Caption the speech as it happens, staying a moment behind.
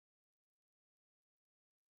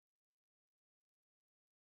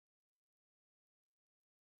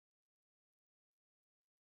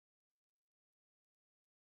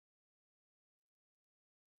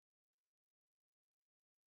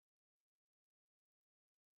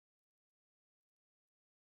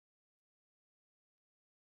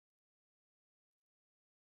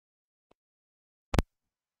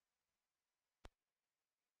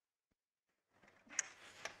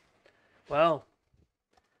Well,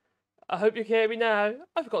 I hope you can hear me now.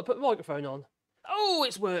 I forgot to put the microphone on. Oh,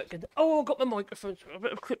 it's working. Oh, I got my microphone. So I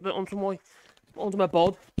better clip that onto my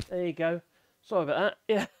bod. There you go. Sorry about that.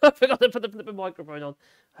 Yeah, I forgot to put the microphone on.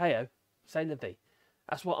 Hey-oh, say la vie.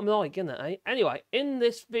 That's what I'm like, isn't it, eh? Anyway, in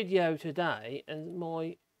this video today, and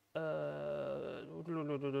my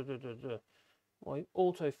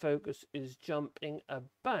autofocus is jumping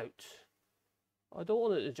about. I don't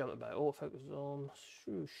want it to jump about. Autofocus is on.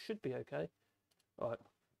 Should be okay. All right.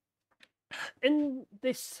 In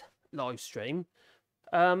this live stream,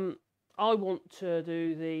 I want to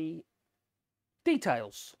do the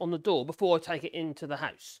details on the door before I take it into the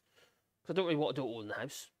house. Because I don't really want to do it all in the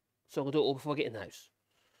house. So I'll do it all before I get in the house.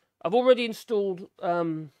 I've already installed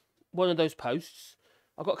one of those posts.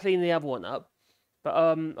 I've got to clean the other one up. But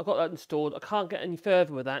I've got that installed. I can't get any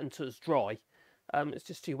further with that until it's dry. It's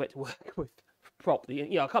just too wet to work with properly.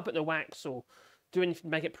 You know, I can't put no wax or do anything to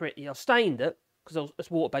make it pretty. I've stained it because it's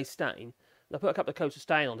water-based stain. And I put a couple of coats of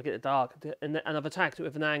stain on to get it dark. And I've attacked it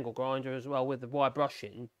with an angle grinder as well with the wire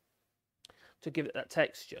brushing to give it that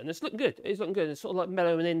texture. And it's looking good. It's looking good. It's sort of like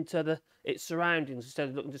mellowing into its surroundings instead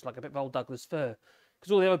of looking just like a bit of old Douglas fir.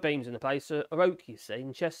 Because all the other beams in the place are oak, you see,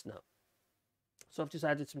 and chestnut. So I've just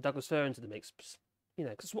added some Douglas fir into the mix. You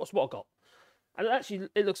know, because that's what I've got. And actually,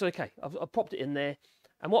 it looks okay. I've popped it in there.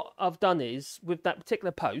 And what I've done is, with that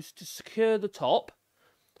particular post, to secure the top,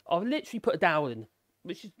 I've literally put a dowel in,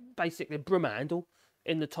 which is basically a broom handle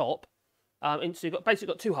in the top. So you've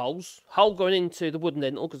basically got two holes. Hole going into the wooden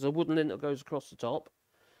lintel, because the wooden lintel goes across the top.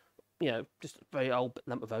 You know, just a very old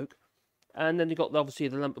lump of oak. And then you've got, obviously,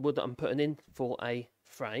 the lump of wood that I'm putting in for a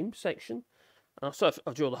frame section. So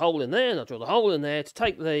I'll drill the hole in there, and I'll drill the hole in there to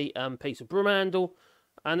take the piece of broom handle,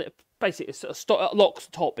 and it basically locks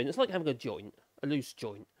the top in. It's like having a joint, a loose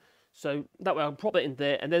joint. So that way I'll prop it in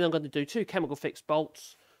there, and then I'm going to do two chemical fixed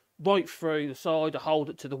bolts right through the side to hold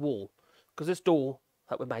it to the wall. Because this door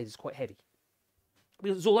that we made is quite heavy.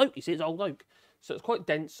 Because it's all oak, you see, it's old oak. So it's quite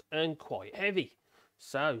dense and quite heavy.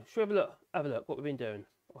 So, should we have a look? Have a look what we've been doing.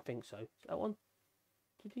 I think so. Is that one?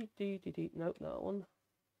 Nope, that one.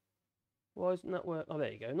 Why isn't that work? Oh, there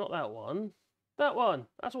you go. Not that one. That one.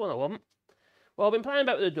 That's the one I want. Well, I've been playing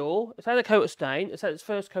about with the door. It's had a coat of stain. It's had its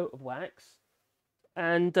first coat of wax.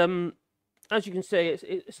 And as you can see,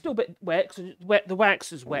 it's still a bit wet because the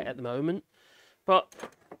wax is wet at the moment. But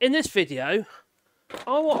in this video,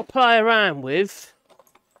 I want to play around with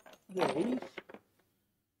these.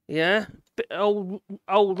 Yeah, bit old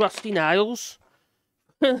rusty nails.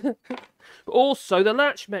 But also the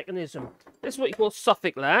latch mechanism. This is what you call a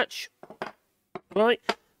Suffolk latch. Right,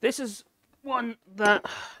 this is a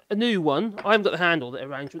new one. I haven't got the handle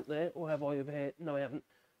arrangement there, or have I over here? No, I haven't.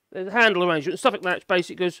 There's a handle arrangement. The Suffolk latch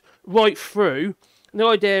basically goes right through. And the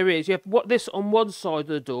idea is you have this on one side of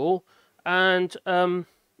the door, and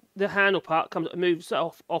the handle part comes and moves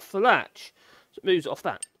off the latch. So it moves off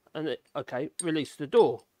that, and okay, release the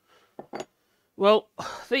door. Well,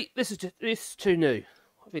 this is too new.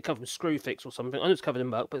 I think it comes from Screwfix or something. I know it's covered in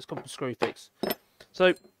muck, but it's come from Screwfix.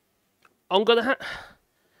 So I'm gonna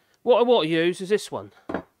what I want to use is this one.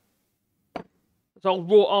 It's old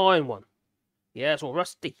wrought iron one. Yeah, it's all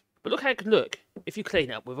rusty. But look how it could look if you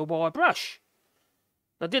clean it up with a wire brush.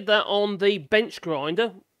 I did that on the bench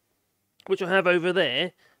grinder, which I have over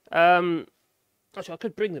there. Actually, I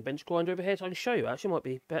could bring the bench grinder over here so I can show you. Actually, it might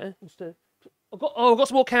be better. I've got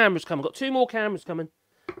some more cameras coming. I've got 2 more cameras coming.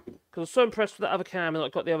 Because I was so impressed with that other camera that I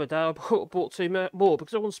got the other day. I bought 2 more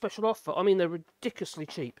because they're on special offer. I mean, they're ridiculously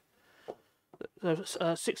cheap. They're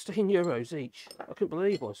 €16 each. I couldn't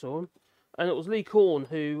believe I saw them. And it was Lee Corn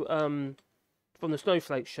who, from the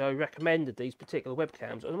Snowflake show, recommended these particular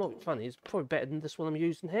webcams. And what's funny, it's probably better than this one I'm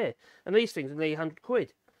using here. And these things are nearly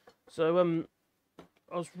 £100. So I'm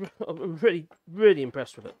really, really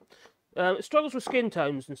impressed with it. It struggles with skin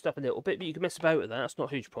tones and stuff a little bit, but you can mess about with that. That's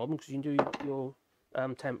not a huge problem because you can do your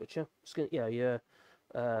temperature, your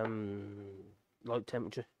light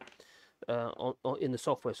temperature in the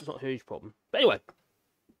software, so it's not a huge problem. But anyway,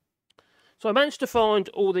 so I managed to find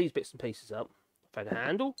all these bits and pieces up. I found a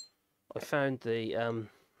handle. I found the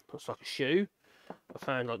looks like a shoe. I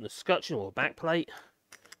found like an escutcheon or a back plate.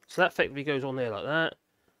 So that effectively goes on there like that.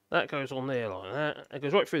 That goes on there like that. It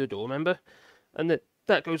goes right through the door, remember? And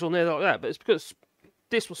that goes on there like that. But it's because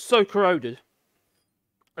this was so corroded.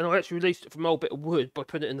 And I actually released it from an old bit of wood by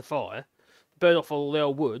putting it in the fire. Burn off all the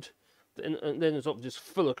old wood. And then it's just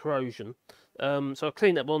full of corrosion. So I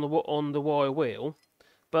cleaned it up on the wire wheel.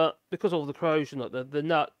 But because of all the corrosion, like the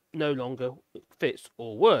nut no longer fits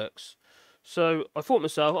or works. So I thought to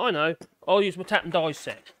myself, I know, I'll use my tap and die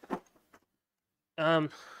set.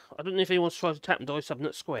 I don't know if anyone tries to tap and die something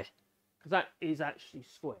that's square. because that is actually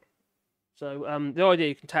square. So the idea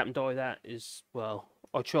you can tap and die that is, well,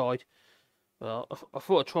 I tried. Well, I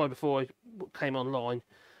thought I'd try before I came online,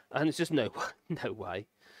 and it's just no way.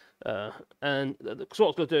 And because what I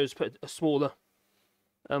was going to do is put a smaller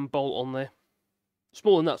bolt on there,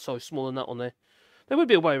 smaller nut on there. There would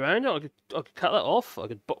be a way around it. I could cut that off. I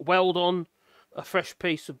could weld on a fresh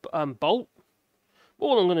piece of bolt.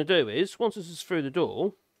 All I'm going to do is, once this is through the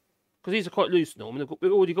door, because these are quite loose now. I mean,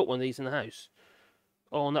 we've already got one of these in the house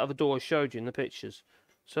on that other door I showed you in the pictures.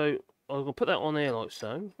 So I'm going to put that on there like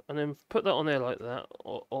so, and then put that on there like that,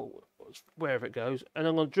 or wherever it goes, and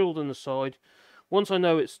I'm going to drill down the side. Once I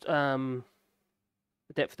know it's the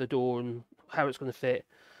depth of the door and how it's going to fit,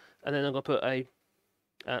 and then I'm going to put a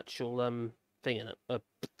actual thing in it,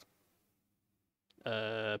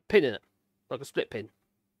 a pin in it, like a split pin,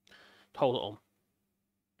 to hold it on.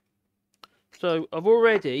 So I've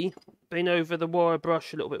already been over the wire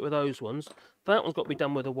brush a little bit with those ones. That one's got to be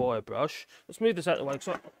done with a wire brush. Let's move this out of the way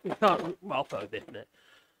because I can't. Well, I'll put a bit in it.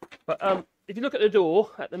 But if you look at the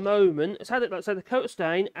door at the moment, it's had, like I said, a coat of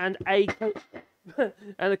stain and a coat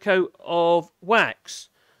and a coat of wax.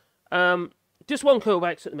 Just one coat of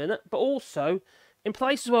wax at the minute, but also in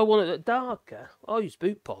places where I want it darker, I use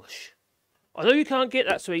boot polish. I know you can't get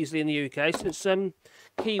that so easily in the UK since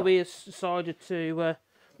Kiwi has decided to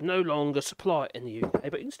no longer supply it in the UK,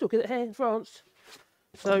 but you can still get it here in France.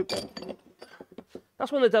 So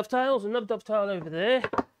that's one of the dovetails, another dovetail over there.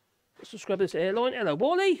 Let's just grab this airline. Hello,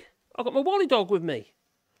 Wally. I've got my Wally dog with me.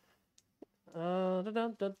 So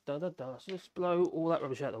let's blow all that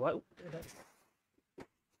rubbish out of the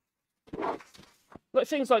way. Like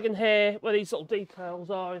things like in here, where these little details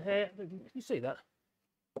are in here. Can you see that?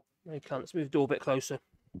 No, you can't. Let's move the door a bit closer.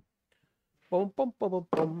 Boom, boom, boom, boom,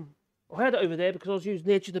 boom. I had it over there because I was using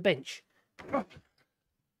the edge of the bench. I've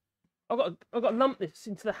got to lump this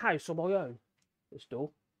into the house on my own. This door.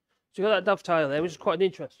 So you got that dovetail there, which is quite an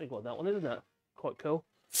interesting one. That one, isn't it? Quite cool.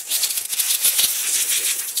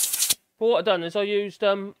 But what I've done is I used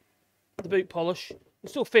the boot polish. It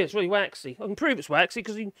still feels really waxy. I can prove it's waxy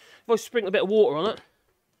because if I sprinkle a bit of water on it,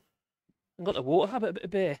 I've got the water. How about a bit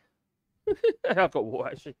of beer? I've got water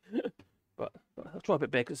actually, but I'll try a bit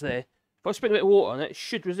of beer because it's there. If I sprinkle a bit of water on it, it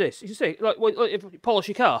should resist. You can see, like if you polish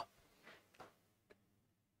your car.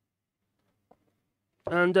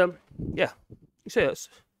 And yeah, you see it's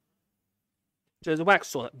there's a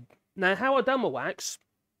wax on it. Now, how I done my wax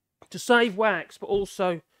to save wax, but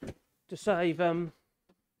also to save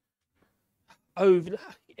over.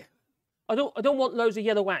 I don't want loads of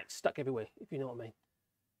yellow wax stuck everywhere, if you know what I mean.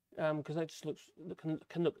 Because that just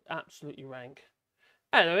can look absolutely rank.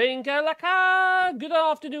 Hello, Ingalaka. Good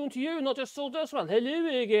afternoon to you, not just sawdust. Well, hello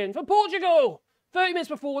again from Portugal. 30 minutes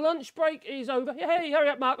before lunch break is over. Hey, hurry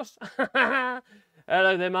up, Marcus. Hello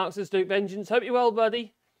there, Marcus. It's Duke Vengeance. Hope you're well,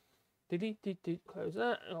 buddy. Close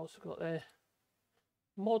that. And also got there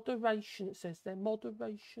moderation. It says there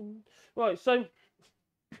moderation. Right. So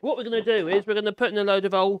what we're going to do is we're going to put in a load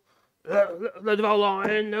of old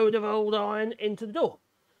iron into the door.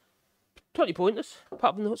 Totally pointless,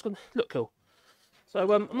 apart from it's going to look cool. So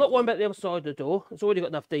I'm not worrying about the other side of the door. It's already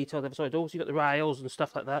got enough detail on the other side of the door. So you've got the rails and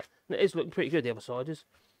stuff like that. And it is looking pretty good, the other side is.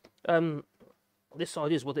 This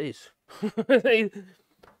side is what it is.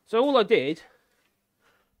 So all I did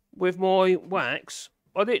with my wax,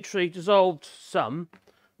 I literally dissolved some.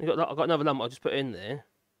 I've got another lump I just put in there,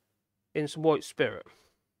 in some white spirit.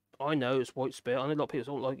 I know it's white spirit. I know a lot of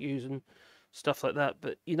people don't like using stuff like that,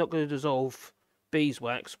 but you're not going to dissolve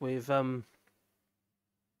beeswax with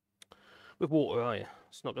water, are you?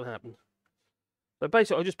 It's not going to happen. So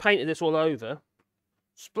basically, I just painted this all over,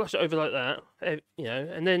 splashed it over like that, you know,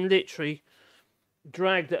 and then literally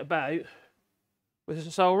dragged it about with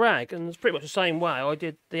this old rag, and it's pretty much the same way I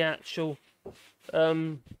did the actual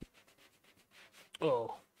the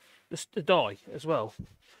dye as well.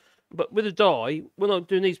 But with the dye, when I'm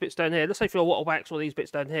doing these bits down here, let's say for a lot of wax or these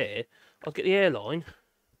bits down here, I'll get the airline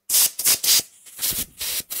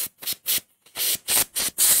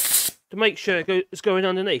to make sure it's going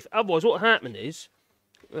underneath. Otherwise, what happened is,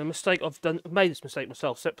 a mistake I've made this mistake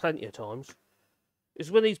myself plenty of times, is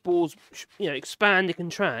when these balls, you know, expand and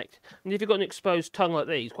contract, and if you've got an exposed tongue like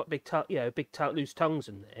these, quite big, loose tongues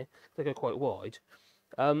in there, they go quite wide.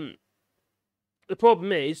 The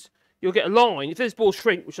problem is, you'll get a line. If these balls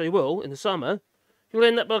shrink, which they will in the summer, you'll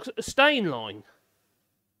end up like a stain line.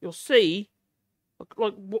 You'll see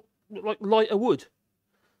like lighter wood.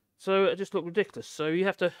 So it just looks ridiculous. So you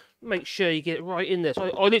have to make sure you get it right in there. So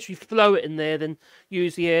I literally flow it in there, then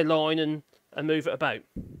use the airline and move it about.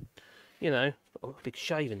 You know, oh, a big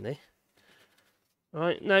shave in there. All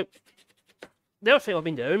right, now the other thing I've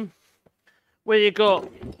been doing where you got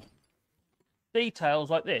details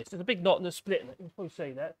like this. There's a big knot and a split in it. You can probably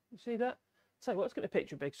see that. You see that? So let's get the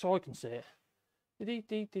picture big so I can see it.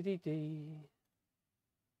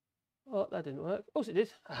 Oh, that didn't work. Of course it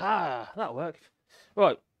did. Aha, that worked.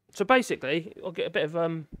 Right. So basically, I'll get a bit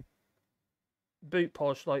of boot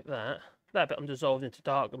polish like that. That bit I'm dissolved into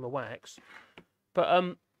dark and the wax. But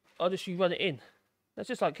I'll just run it in. That's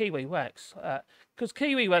just like kiwi wax. Because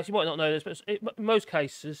kiwi wax, you might not know this, but in most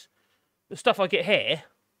cases, the stuff I get here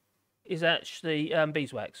is actually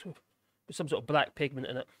beeswax with some sort of black pigment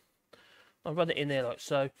in it. I'll run it in there like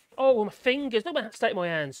so. Oh, my fingers. Don't make state my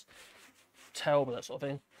hands. Terrible, that sort of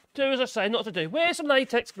thing. Do as I say, not to do. Wear some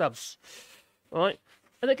latex gloves. Right?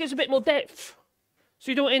 And it gives a bit more depth.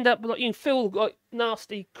 So you don't end up like you can fill like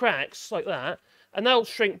nasty cracks like that, and they'll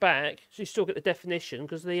shrink back, so you still get the definition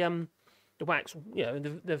because the wax, you know,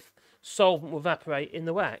 the solvent will evaporate in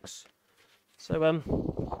the wax. So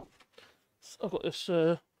I've got this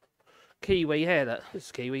kiwi here. This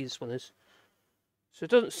is kiwi. This one is. So it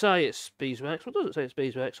doesn't say it's beeswax. Well, it doesn't say it's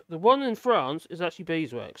beeswax. The one in France is actually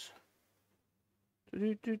beeswax.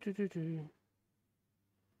 It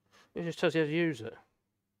just tells you how to use it.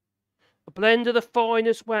 A blend of the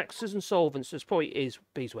finest waxes and solvents. This probably is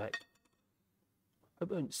beeswax.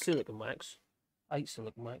 Silicon wax. 8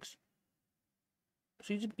 silicon wax.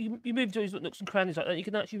 So you move to these nooks and crannies like that, you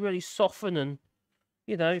can actually really soften and,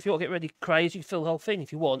 you know, if you want to get really crazy, you can fill the whole thing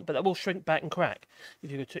if you want, but that will shrink back and crack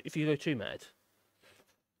if you go too mad.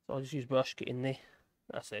 So I'll just use brush, get in there.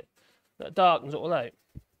 That's it. That darkens it all out.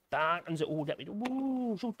 Darkens it all out.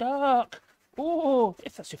 Ooh, so dark. Oh,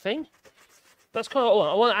 if that's your thing. That's kind of what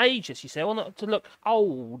I want to age this, you see. I want it to look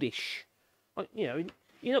oldish. Like, you know,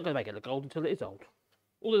 you're not going to make it look old until it is old.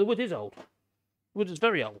 Although the wood is old. The wood is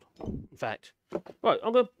very old, in fact. Right,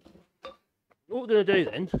 what we're going to do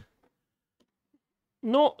then,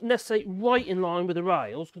 not necessarily right in line with the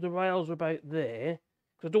rails, because the rails are about there.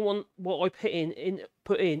 Because I don't want what I put in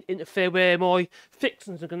interfere where my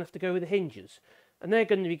fixings are going to have to go with the hinges. And they're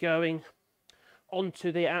going to be going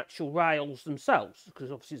onto the actual rails themselves,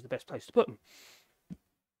 because obviously it's the best place to put them.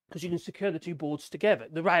 Because you can secure the two boards together,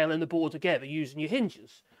 the rail and the board together, using your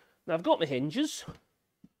hinges. Now I've got my hinges,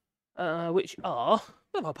 which are...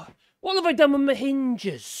 What have I done with my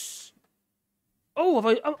hinges? Oh,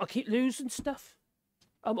 I keep losing stuff.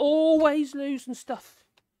 I'm always losing stuff.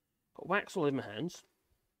 Got wax all in my hands.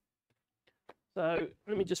 So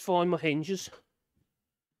let me just find my hinges.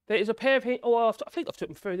 There is a pair of hinges. Oh, I think I've took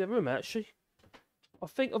them through the room actually. I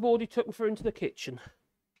think I've already took them through into the kitchen.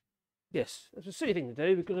 Yes, that's a silly thing to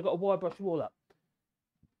do because I've got a wire brush them all up.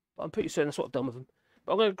 But I'm pretty certain that's what I've done with them.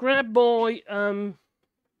 But I'm going to grab my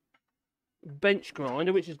bench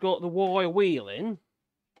grinder, which has got the wire wheel in.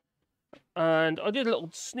 And I did a little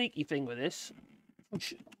sneaky thing with this.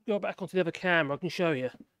 Which, go back onto the other camera, I can show you.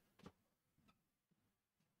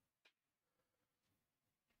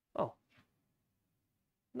 Oh.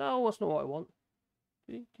 No, that's not what I want.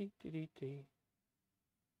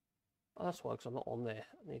 Oh, that's why, because I'm not on there.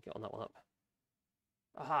 I need to get on that one up.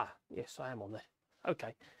 Aha, yes, I am on there.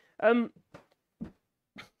 Okay.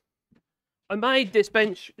 I made this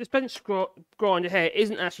bench grinder here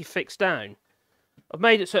isn't actually fixed down. I've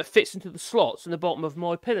made it so it fits into the slots in the bottom of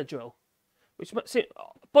my pillar drill. Which, by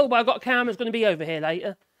the way, I've got a camera that's going to be over here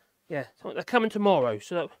later. Yeah, they're coming tomorrow,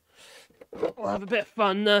 so I'll have a bit of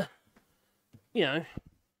fun, you know,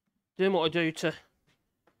 doing what I do to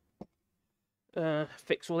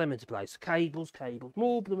fix all them into place. Cables,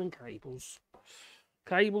 more blooming cables.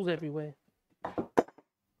 Cables everywhere.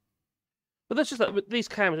 But that's just like, these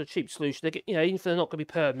cameras are a cheap solution. They get, you know, even if they're not going to be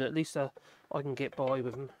permanent, at least I can get by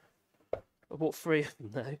with them. I bought 3 of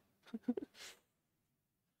them now.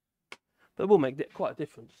 But it will make quite a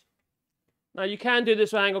difference. Now you can do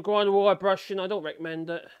this angle grinder wire brushing. I don't recommend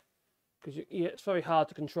it because it's very hard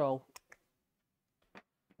to control.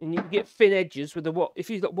 And you can get thin edges with the if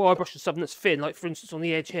you've got wire brushing something that's thin, like for instance on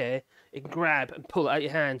the edge here, it can grab and pull it out of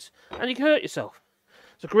your hands, and you can hurt yourself.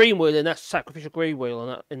 It's a green wheel, and that's sacrificial green wheel on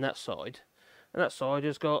that in that side, and that side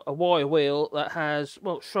has got a wire wheel that has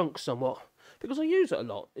shrunk somewhat because I use it a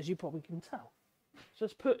lot, as you probably can tell. So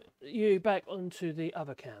let's put you back onto the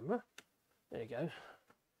other camera. There you go.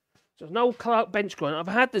 So it's an old Clark bench grinder. I've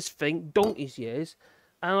had this thing donkey's years,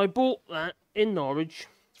 and I bought that in Norwich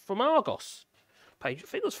from Argos. I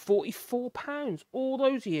think it was £44 all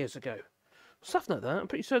those years ago. Something like that. I'm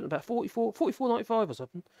pretty certain about £44.95 or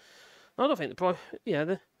something. I don't think the price, yeah,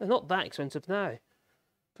 they're not that expensive now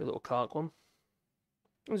for a little Clark one.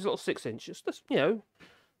 There's a little 6 inches. That's, you know,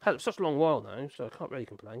 had it for such a long while now, so I can't really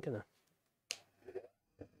complain, can I?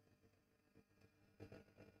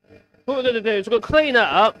 What we're going to do is we're going to clean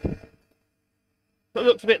that up. So it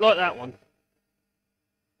looks a bit like that one.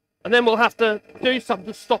 And then we'll have to do something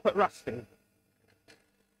to stop it rusting.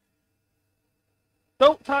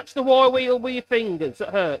 Don't touch the wire wheel with your fingers, it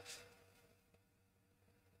hurts.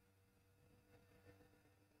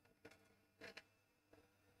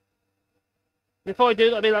 If I do,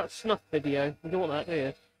 that'll be like a snuff video. You don't want that, do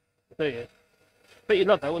you? Do you? But you'd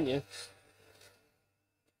love that, wouldn't you?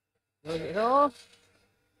 There we are.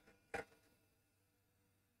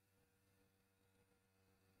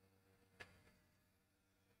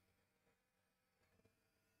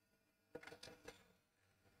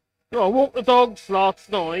 I walked the dogs last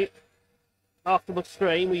night after my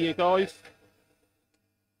stream with you guys.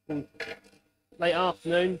 Late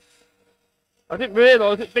afternoon. I didn't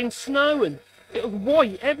realise it'd been snowing. It was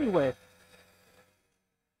white everywhere.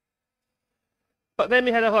 But then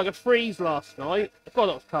we had like a freeze last night. God,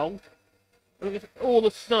 it was cold. And all the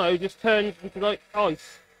snow just turned into like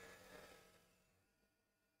ice.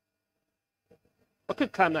 I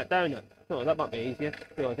could clamp that down. Oh, that might be easier.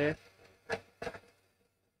 Good idea.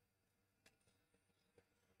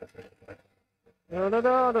 Da da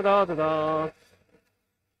da da da da.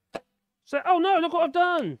 So, oh no! Look what I've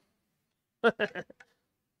done.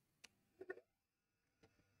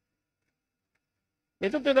 Yeah,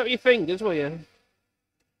 don't do that with your fingers, will you?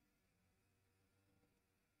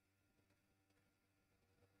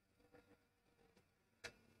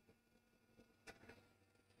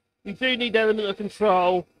 You do need element of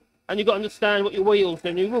control, and you've got to understand what your wheel's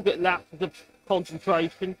doing. You will get lapses of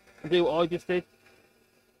concentration and do what I just did.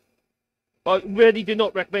 I really do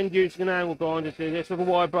not recommend using an angle grinder to do this with a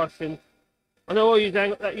wire brushing. I know I use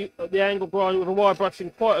the angle grinder with a wire brushing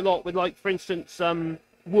quite a lot with, like, for instance,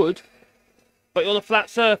 wood. But on a flat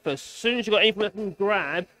surface, as soon as you've got anything that can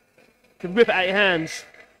grab, you can rip it out of your hands.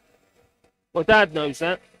 My dad knows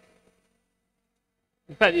that.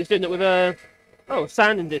 In fact, he's doing it with a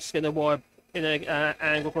sanding disc in a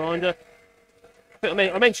angle grinder. I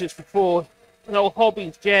mentioned this before. An old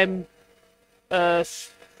Hobby's Gem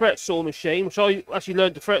fret saw machine, which I actually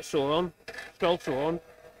learned to fret saw on, scroll saw on,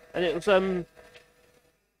 and it was a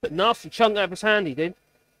nasty chunk out of his hand he did.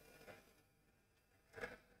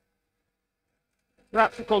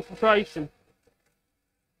 That's the concentration.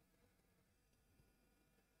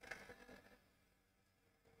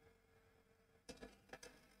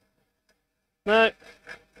 Now,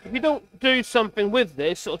 if you don't do something with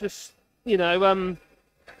this, it'll just, you know, oh,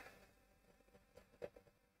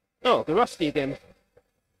 it'll be rusty again.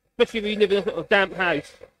 Especially if you live in a sort of damp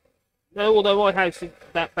house. Now, although my house is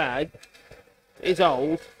that bad, it is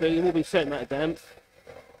old, so there will be a certain amount of damp.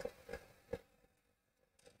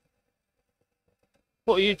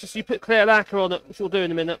 What you put clear lacquer on it, which we'll do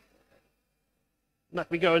in a minute. And that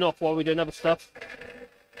can be going off while we're doing other stuff.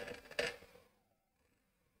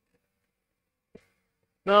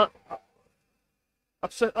 Now,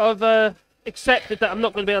 I've accepted that I'm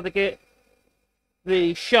not going to be able to get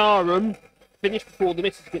the shower room finished before the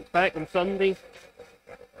missus gets back on Sunday.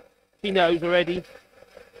 She knows already.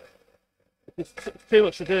 It's too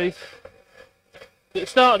much to do. It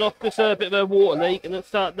started off with a bit of a water leak, and now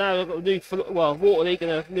I've got a new water leak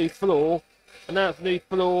and a new floor, and now it's a new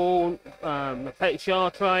floor. I take the shower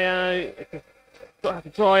tray out. It's got to have to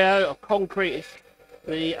dry out. I've concreted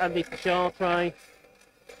the underneath the shower tray.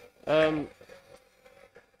 It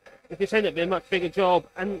just ended up being a much bigger job,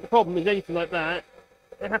 and the problem is anything like that,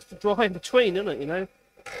 it has to dry in between, doesn't it? You know,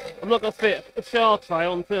 I'm not going to fit a shower tray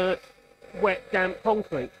onto wet, damp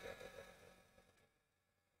concrete.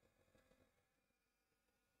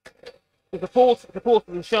 The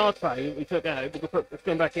porcelain shower tray we took out, it's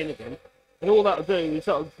going back in again, and all that'll do is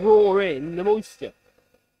sort of draw in the moisture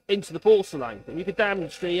into the porcelain, and you could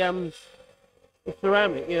damage the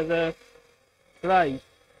ceramic, you know, the glaze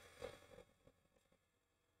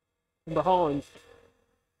from behind.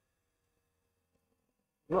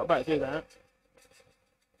 I'm not about to do that.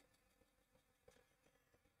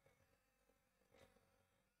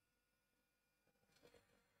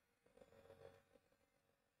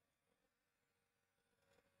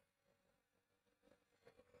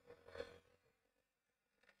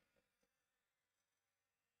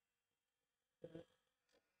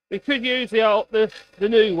 We could use the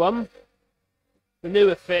new one, the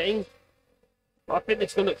newer fitting. But I think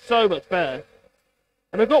this is going to look so much better.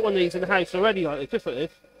 And we've got one of these in the house already, like this, just like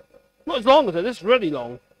this. Not as long as it, this is really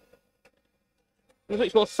long.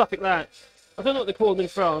 It's got a Suffolk latch. I don't know what they call them in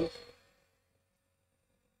France.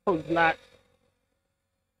 Probably latch.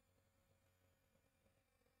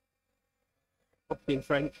 Probably in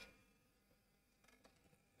French.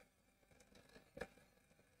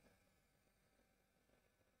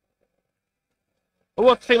 But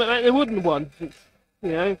what's the thing about the wooden one?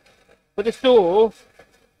 you know. But this door,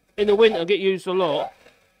 in the winter, get used a lot.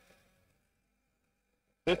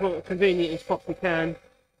 That's what convenient as possibly can.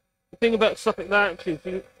 The thing about Suffolk latches,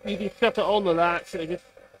 you can shut it on the latch and it just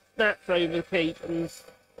snaps over the peak and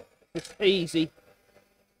it's easy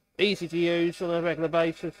to use on a regular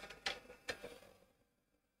basis.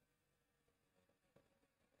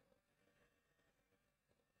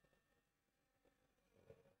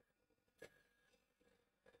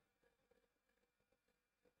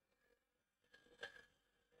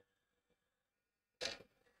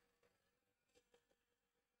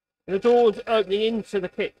 The door's opening into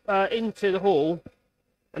the hall,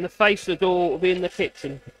 and the face of the door will be in the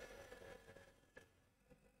kitchen.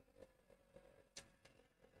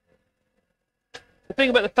 The thing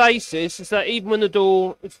about the faces is that even when the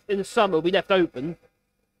door in the summer will be left open,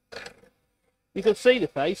 you can see the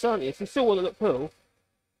face, aren't you? So you still want to look cool.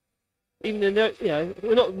 Even in the, you know,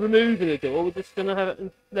 we're not removing the door, we're just going to have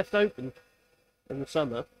it left open in the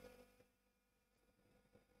summer.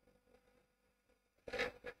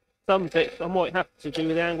 Some bits I might have to do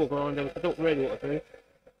with the angle grinder, which I don't really want to do.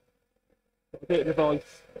 A bit of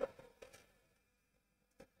device.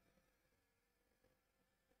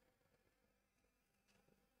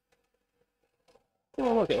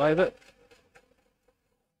 Oh, I might get away with it.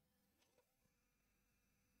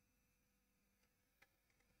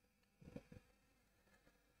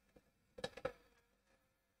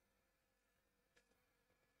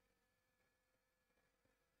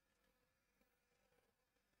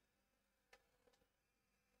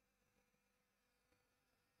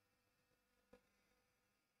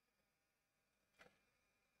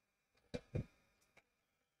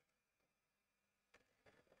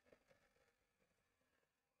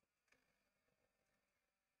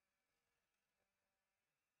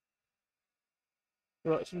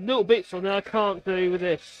 Right, some little bits on there I can't do with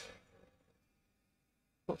this.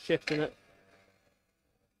 Not shifting it.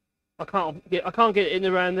 I can't get it in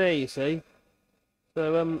around there, you see.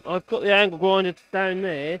 So I've got the angle grinder down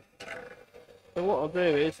there. So what I'll do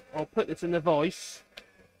is I'll put this in the vise.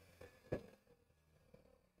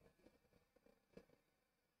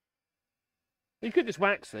 You could just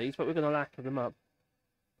wax these, but we're going to lacquer them up.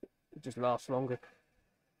 It just lasts longer.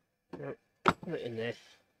 So, put it in there.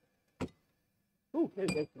 Oh, there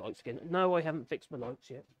we go, lights again. No, I haven't fixed my lights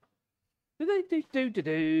yet. Then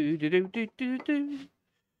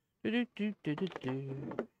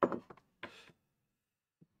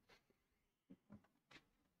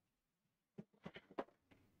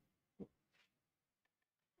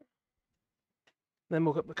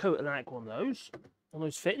we'll get the coat of lacquer on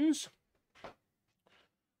those fittings.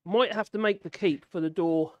 Might have to make the keep for the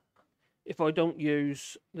door if I don't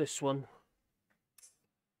use this one.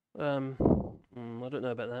 I don't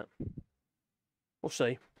know about that. We'll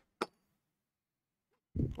see. I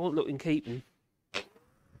won't look in keeping.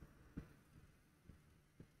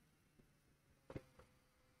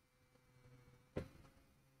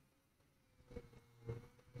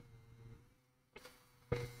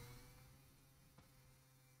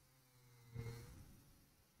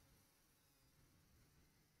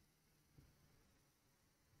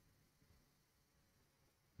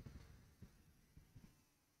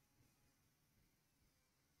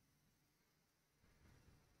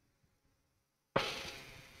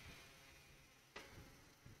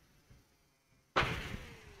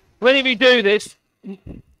 Whenever you do this,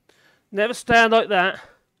 never stand like that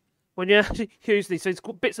when you actually use these. So it's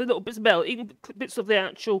got little bits of metal, even bits of the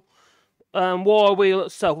actual wire wheel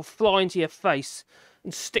itself will fly into your face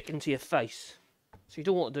and stick into your face. So you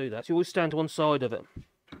don't want to do that. So you always stand to one side of it.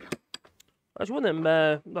 Actually, one of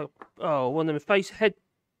them, one of them face head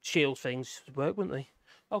shield things would work, wouldn't they?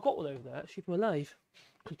 I've got one over there actually from a lathe.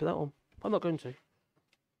 Could put that on. I'm not going to.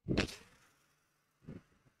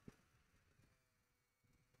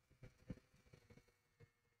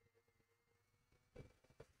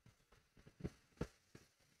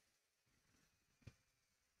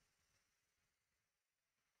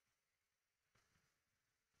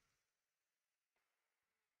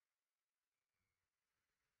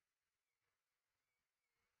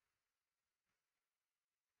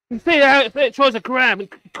 You see how it tries to grab and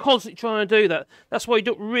constantly trying to do that. That's why you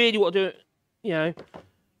don't really want to do it, you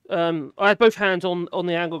know. I had both hands on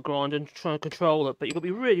the angle grinder and trying to control it, but you've got to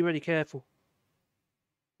be really, really careful.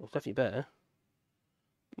 Well, it's definitely better.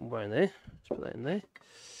 Right in there. Let's put that in there.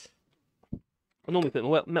 I normally put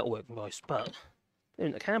my metalwork device, but they're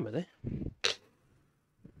in the camera there.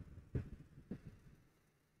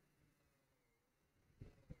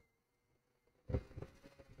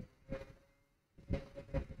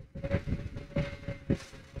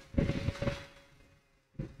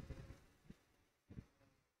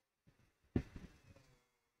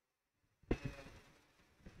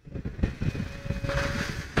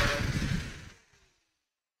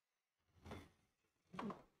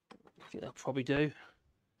 probably do.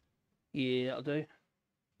 Yeah, that'll do.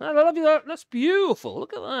 I love you. That's beautiful.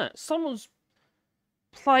 Look at that. Someone's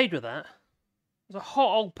played with that. It's a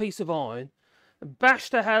hot old piece of iron and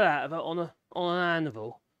bashed the hell out of it on an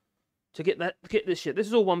anvil to get this shit. This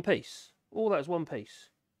is all one piece. All that is one piece.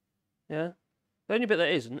 Yeah. The only bit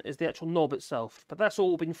that isn't is the actual knob itself. But that's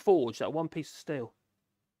all been forged out one piece of steel.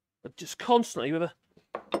 But just constantly with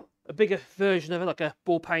a bigger version of it, like a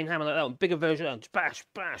ball peen hammer like that one, bigger version of it, just bash,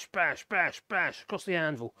 bash, bash, bash, bash across the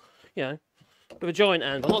anvil. You know, with a giant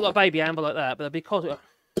anvil, not like a baby anvil like that, but because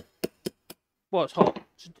well, it's hot,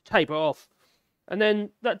 just taper it off, and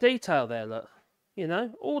then that detail there, look, you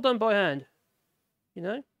know, all done by hand. You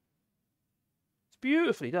know, it's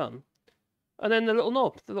beautifully done. And then the little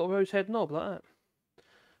knob, the little rose head knob like that.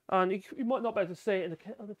 And you might not be able to see it. I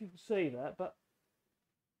don't know if you can see that, but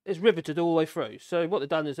it's riveted all the way through. So what they've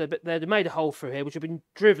done is they've made a hole through here, which have been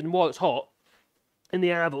driven while it's hot in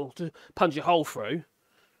the anvil to punch a hole through.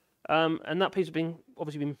 And that piece has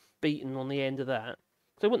obviously been beaten on the end of that.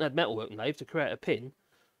 So they wouldn't have metalwork lathe to create a pin,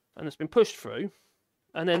 and it's been pushed through.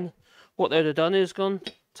 And then what they'd have done is gone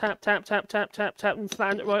tap, tap, tap, tap, tap, tap, and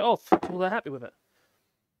flanned it right off until they're happy with it.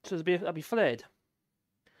 So that'd be flared.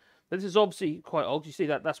 Now, this is obviously quite old. You see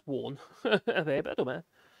that's worn there, but it don't matter.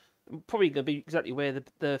 Probably going to be exactly where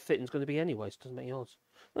the fitting's going to be anyway, so it doesn't make any odds.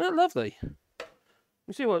 Well, lovely.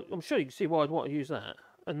 You see what? I'm sure you can see why I'd want to use that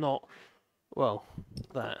and not, well,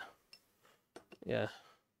 that. Yeah.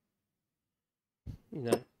 You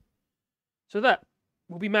know. So that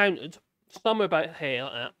will be mounted somewhere about here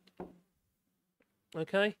like that.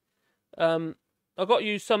 Okay. I've got to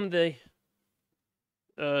use some of the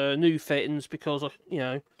new fittings because you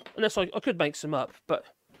know, unless I could make some up, but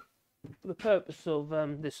for the purpose of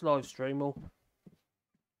this live stream, we'll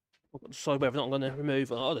decide whether or not I'm going to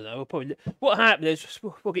remove. I don't know. We'll probably. What happened is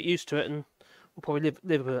we'll get used to it and we'll probably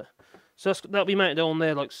live with it. So that'll be mounted on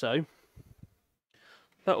there like so.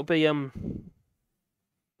 That'll be on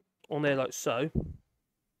there like so.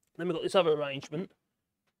 Then we've got this other arrangement.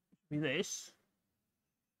 Be this.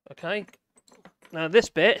 Okay. Now this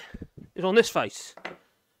bit is on this face.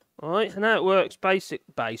 Alright, and how it works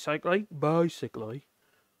basically,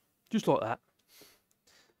 just like that.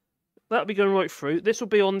 That'll be going right through. This will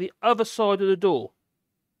be on the other side of the door.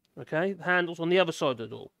 Okay, the handle's on the other side of the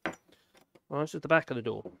door. Alright, so it's the back of the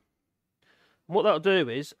door. And what that'll do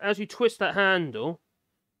is, as you twist that handle,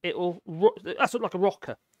 it will, that's like a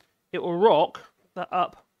rocker. It will rock that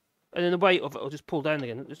up, and then the weight of it will just pull down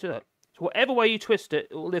again. Let's do that. So whatever way you twist it,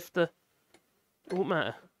 it will lift it won't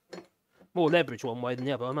matter. More leverage one way than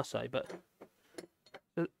the other, I must say, but...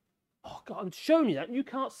 Oh, God, I'm showing you that and you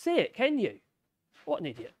can't see it, can you? What an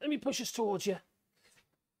idiot. Let me push this towards you.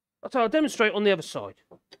 I'll demonstrate on the other side.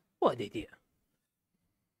 What an idiot.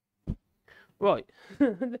 Right.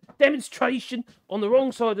 Demonstration on the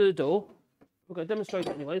wrong side of the door. We're going to demonstrate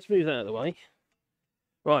it anyway. Let's move that out of the way.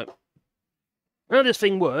 Right. How this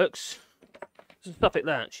thing works, is stuff it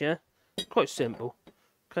latch, yeah? Quite simple.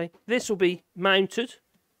 Okay. This will be mounted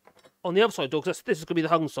on the other side of the door, because this is going to be the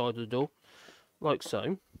hung side of the door, like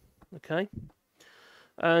so. Okay,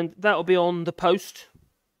 and that will be on the post.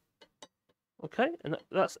 Okay, and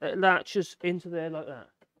it latches into there like that.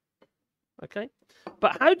 Okay,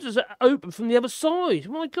 but how does it open from the other side?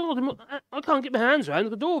 My God, I can't get my hands around it,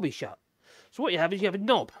 the door will be shut. So what you have is you have a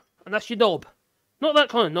knob, and that's your knob. Not that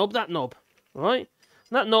kind of knob, that knob. All right,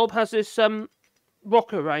 and that knob has this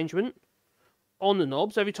rocker arrangement on the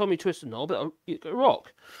knobs. Every time you twist the knob, it'll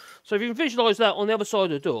rock. So if you can visualise that on the other side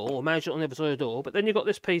of the door, or imagine it on the other side of the door, but then you've got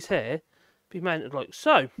this piece here, be mounted like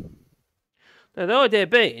so. Now the idea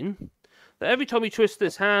being that every time you twist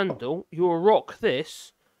this handle, you will rock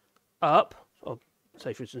this up. So,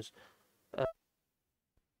 say for instance, let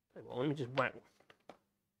me just whack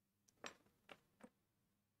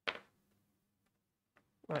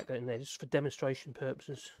that in there just for demonstration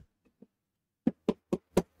purposes.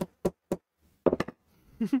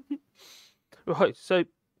 Right, so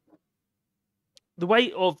the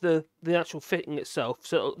weight of the actual fitting itself,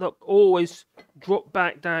 so it'll always drop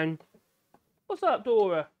back down. What's that,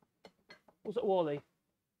 Dora? What's that, Wally?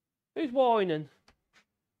 Who's whining?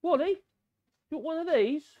 Wally? You want one of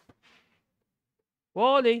these?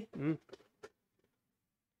 Wally?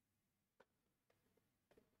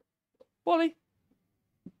 Wally?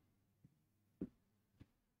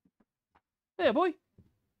 There, boy. You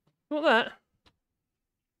want that?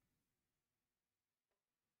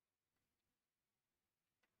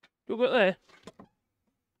 You'll go there.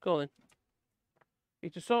 Go on then.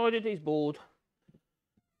 He's decided he's bored.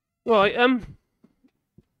 Right,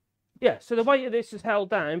 yeah, so the weight of this is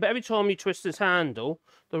held down, but every time you twist this handle,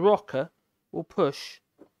 the rocker will push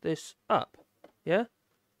this up, yeah? And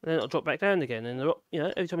then it'll drop back down again, and you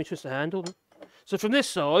know, every time you twist the handle. So from this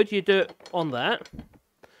side, you do it on that,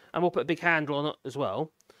 and we'll put a big handle on it as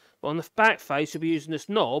well. But on the back face, you'll be using this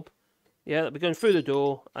knob, yeah, that'll be going through the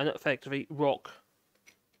door, and effectively rock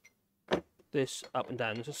this up and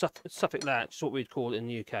down. It's a Suffolk latch, is what we'd call it in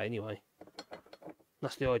the UK anyway.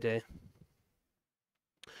 That's the idea.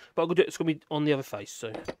 But I'm going to do it, it's going to be on the other face,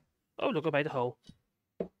 so... Oh, look, I made a hole.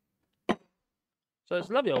 So it's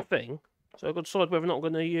a lovely old thing. So I've got to decide whether or not I'm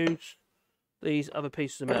going to use these other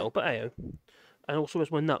pieces of metal. But hey, and also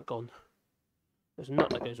where's my nut gone? There's a nut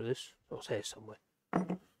that goes with this. Oh, it's here somewhere.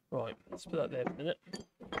 Right, let's put that there for a minute.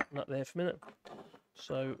 Nut there for a minute.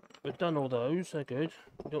 So we've done all those, they're good.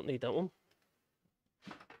 We don't need that one.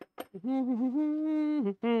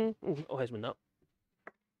 Oh, here's my nut.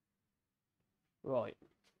 Right.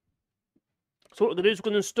 So what we're going to do is we're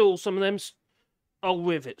going to install some of them old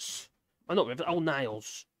rivets. Oh, not rivets, old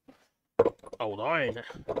nails. Old iron.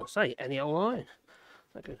 I say, any old iron.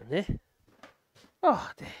 That goes in there. Oh,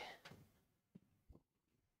 dear.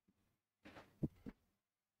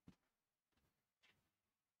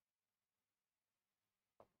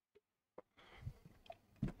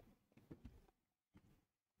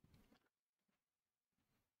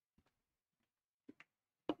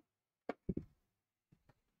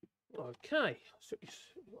 Okay, so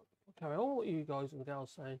carry on. What are you guys and the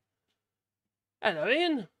gals saying? Hello,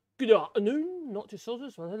 Ian. Good afternoon. Not just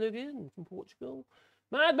us, well, hello again from Portugal.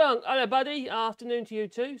 Mad Monk, hello, buddy. Afternoon to you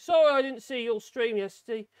too. Sorry I didn't see your stream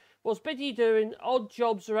yesterday. Was busy doing odd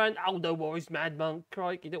jobs around. Oh, no worries, Mad Monk.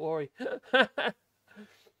 Crikey, don't worry.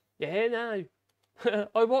 Yeah, no.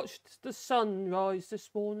 I watched the sun rise this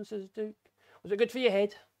morning, says Duke. Was it good for your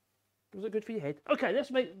head? Was it good for your head? Okay, let's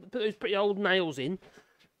put those pretty old nails in.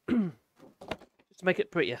 Just to make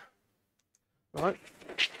it prettier. Right.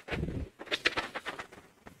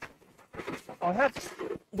 I have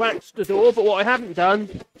waxed the door, but what I haven't done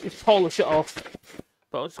is polish it off.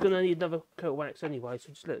 But I'm just going to need another coat of wax anyway, so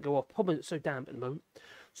just let it go off. Probably it's so damp at the moment.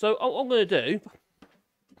 So what I'm going to do,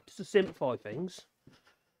 just to simplify things,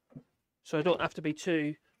 so I don't have to be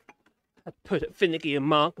too finicky and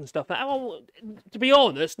mark and stuff. To be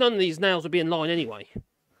honest, none of these nails would be in line anyway.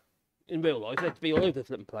 In real life, they'd be all over the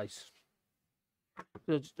flipping place.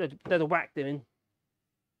 They'd have whacked them in,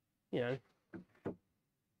 you know,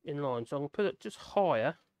 in line. So I'm going to put it just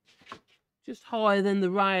higher than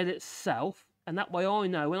the rail itself. And that way I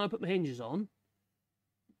know when I put my hinges on,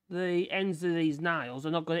 the ends of these nails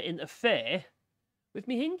are not going to interfere with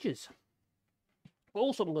my hinges. But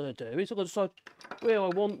also what I'm going to do is I'm going to decide where I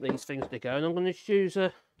want these things to go. And I'm going to use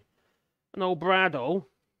an old bradawl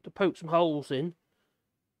to poke some holes in.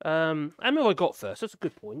 How many have I got first? That's a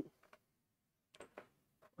good point.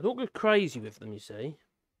 I don't go crazy with them, you see.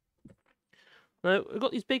 Now, I've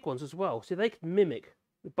got these big ones as well. See, they can mimic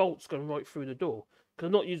the bolts going right through the door. Because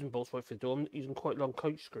I'm not using bolts right through the door. I'm using quite long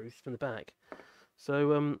coach screws from the back.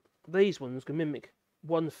 So, these ones can mimic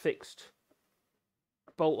one fixed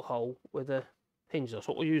bolt hole where the hinges are.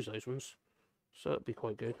 So we'll use those ones. So that'd be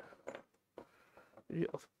quite good.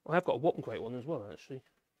 I have got a whopping great one as well, actually.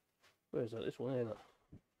 Where is that? This one here, look.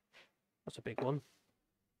 That's a big one.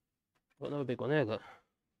 Got another big one there, look.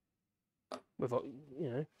 With, you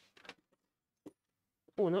know.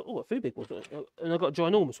 Oh, no, a few big ones. And I've got a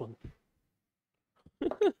ginormous one.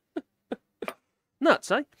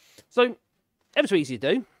 Nuts, eh? So, ever so easy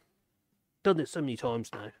to do. Done this so many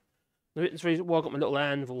times now. That's the reason why I've got my little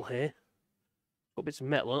anvil here. Got bits of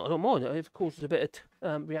metal on it. I don't mind it. If it causes a bit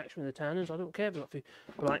of reaction with the tannins, I don't care if I've got a few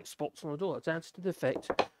black spots on the door. It adds to the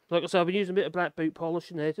effect. Like I said, I've been using a bit of black boot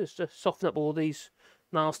polish in there just to soften up all these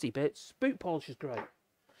nasty bits. Boot polish is great.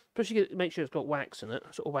 Especially make sure it's got wax in it.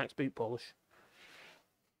 Sort of wax boot polish.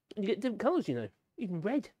 And you get different colours, you know. Even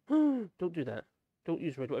red. Don't do that. Don't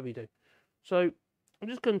use red, whatever you do. So, I'm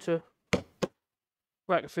just going to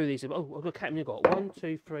rack through these. Oh, I've got a I've got 1,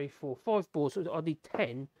 2, 3, 4, 5 boards. So I need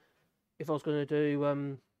 10 if I was going to do...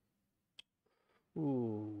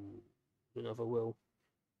 ooh, I don't know if I will.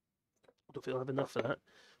 I don't think I'll have enough for that.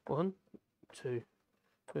 1, 2,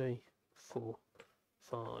 3, 4,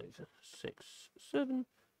 5, 6, 7,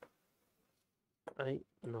 8,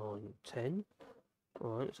 9, 10.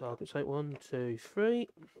 Alright, so I can say 1, 2, 3,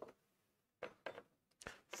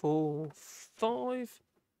 4, 5,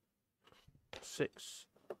 6,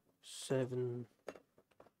 7,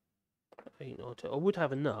 8, 9, 10. I would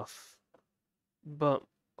have enough, but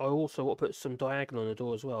I also want to put some diagonal on the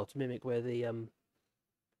door as well to mimic where the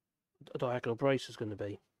diagonal brace is going to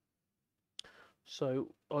be. So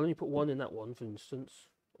I'll only put one in that one, for instance.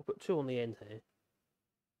 I'll put 2 on the end here.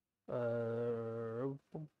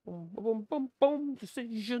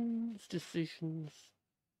 Decisions.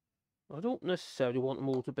 I don't necessarily want them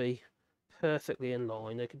all to be perfectly in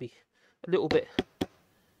line. They could be a little bit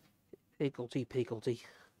higgledy-piggledy.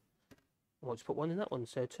 I might just put one in that one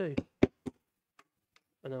so too.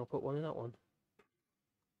 And then I'll put one in that one.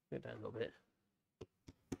 Go down a little bit.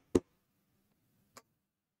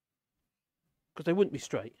 Because they wouldn't be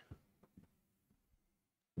straight.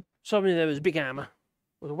 Somebody there was a big hammer.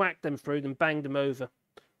 Would have whacked them through, then banged them over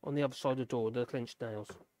on the other side of the door with the clenched nails.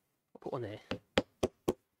 I'll put one there.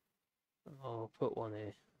 I'll put one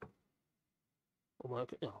here. Oh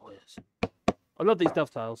yes. I love these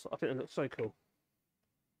dovetails. I think they look so cool.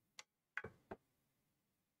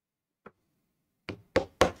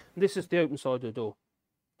 This is the open side of the door.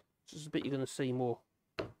 This is a bit you're going to see more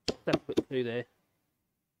step it through there.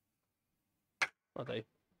 I do.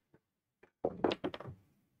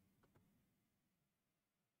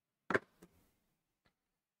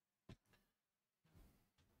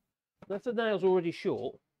 If the nail's already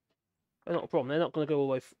short, they're not a problem. They're not going to go all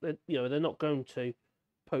the way. They're not going to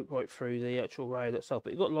poke right through the actual rail itself.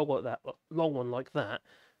 But you've got a long one like that,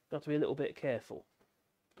 you have to be a little bit careful.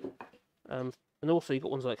 And also you've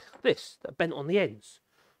got ones like this that are bent on the ends.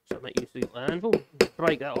 So make use of the anvil,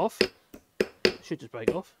 break that off. It should just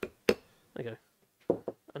break off. There you go.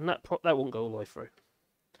 And that won't go all the way through.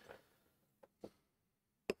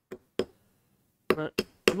 I'm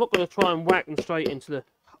not going to try and whack them straight into the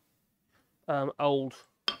old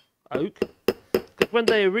oak. Because when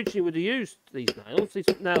they originally would have used these nails,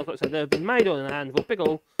 like I said, they've been made on an anvil, big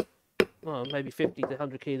old, well, maybe 50 to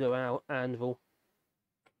 100 kilo anvil.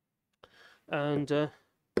 And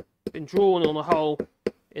been drawn on a hole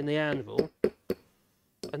in the anvil.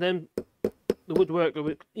 And then the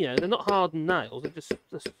woodworker, they're not hardened nails,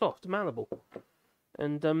 they're soft, malleable.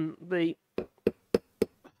 And the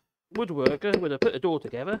woodworker would have put a door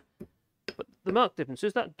together, but the marked difference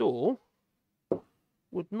is that door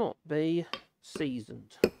would not be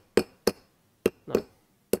seasoned. No.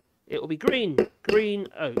 It will be green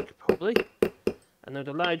oak, probably. And they'd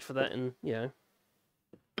allowed for that in,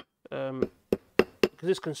 because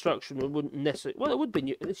this construction wouldn't necessarily, well, it would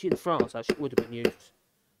be this in France actually, it would have been used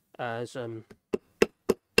as in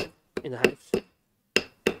the house.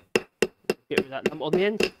 Get rid of that number on the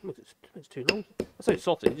end. It's too long. It's so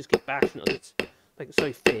soft that you just keep bashing it. It's make it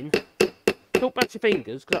so thin. Don't bash your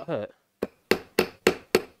fingers because that hurt.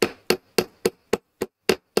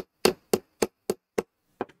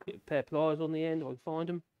 Get a pair of pliers on the end if I can find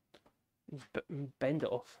them. Bend it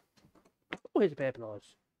off. Oh, here's a pair of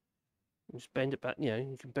pliers. Just bend it back,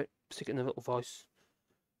 you can stick it in a little vice.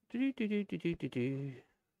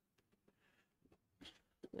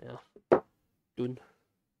 Yeah, done.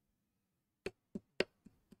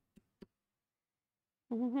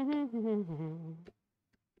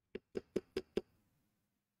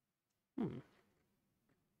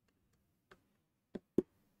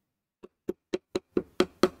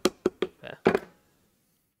 There.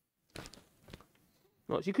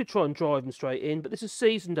 Right, so you could try and drive them straight in, but this is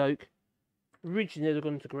seasoned oak. Originally they're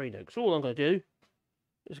going to green oak. So all I'm going to do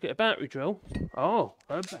is get a battery drill. Oh,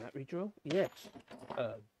 a battery drill. Yes,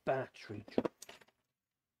 a battery drill.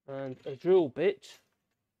 And a drill bit.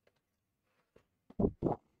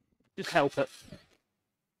 Just help it.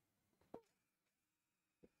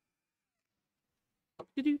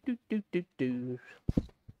 Do.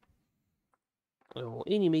 Oh,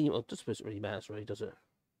 any medium. Well, just doesn't really matter, really, does it?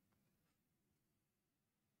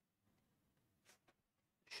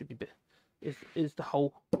 Should be bit. Is the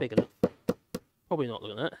hole big enough? Probably not.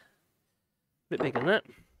 Look at that. A bit bigger than that.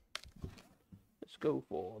 Let's go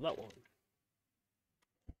for that one.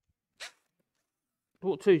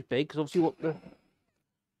 Not too big, because obviously you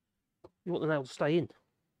want the nail to stay in.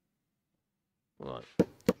 Right,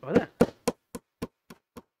 try that.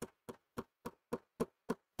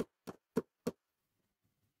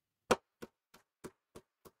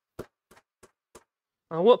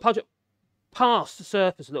 I want to punch it past the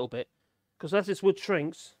surface a little bit, because as this wood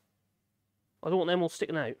shrinks, I don't want them all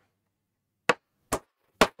sticking out. So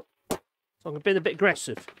I'm going to be a bit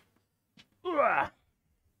aggressive. I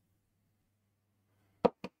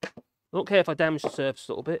don't care if I damage the surface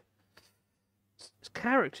a little bit. It's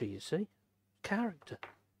character, you see. Character.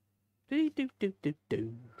 Do. Do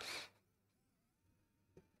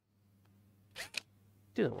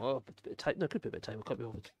you know what? A bit of tape. No, could be a bit of tape. I can't be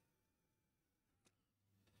bothered.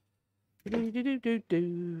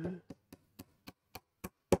 Do.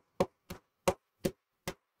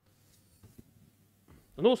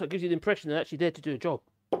 And also it gives you the impression they're actually there to do a job.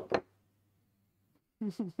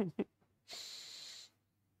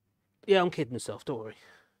 Yeah, I'm kidding myself, don't worry.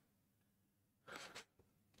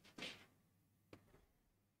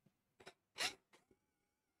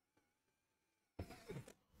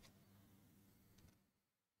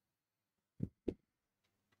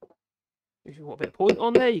 you want a bit of point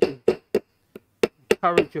on there, you can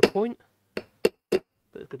encourage your point, but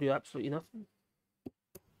it's going to do absolutely nothing.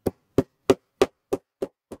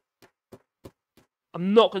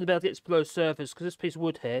 I'm not going to be able to get this below surface because this piece of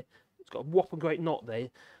wood here, it's got a whopping great knot there.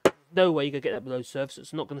 No way you're going to get that below surface.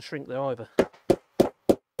 It's not going to shrink there either.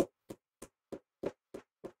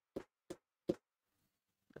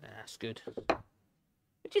 That's good.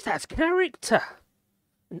 It just has character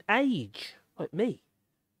and age, like me.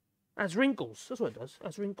 Has wrinkles. That's what it does.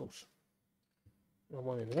 Has wrinkles. Got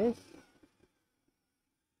one in there.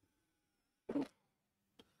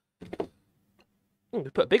 We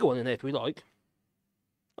put a bigger one in there if we like.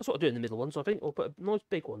 That's what I do in the middle ones, I think. Or put a nice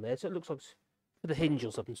big one there so it looks like it's for the hinge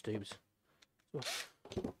or something stupid. So.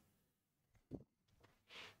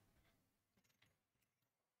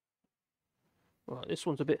 Right, this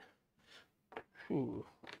one's a bit. Ooh.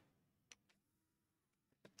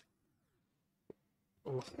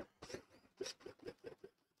 Oh.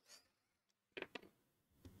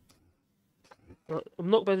 Right, I'm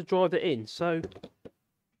not going to drive it in, so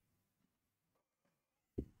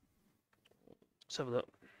let's have a look.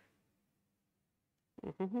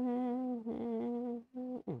 What am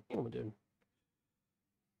I doing?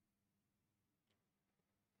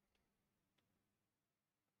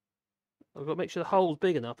 I've got to make sure the hole's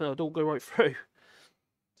big enough and it'll all go right through.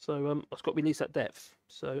 So it's got to be at least that depth.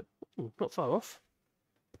 So not far off.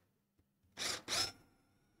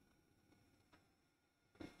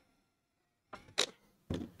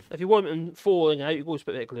 If you want them falling out, you can always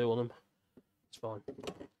put a bit of glue on them. It's fine.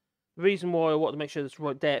 The reason why I want to make sure it's the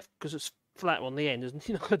right depth, because it's flat on the end, isn't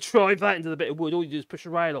you're not going to drive that into the bit of wood. All you do is push a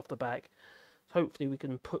rail off the back. So hopefully we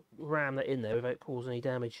can ram that in there without causing any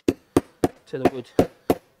damage to the wood.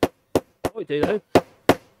 What we do though,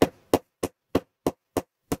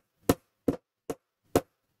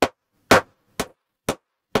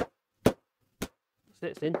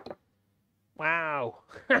 it's in. Wow.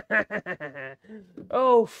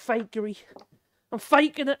 Oh, fakery. I'm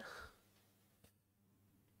faking it.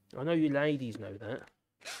 I know you ladies know that.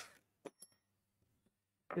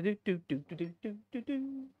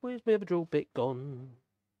 Where's my other drill bit gone?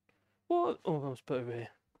 What? Oh, I was put over here.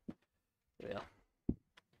 There we are.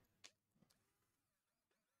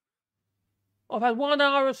 I've had 1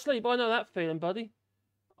 hour of sleep. I know that feeling, buddy.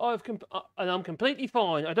 And I'm completely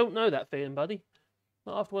fine. I don't know that feeling, buddy.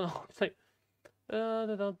 Not after 1 hour of sleep. Da,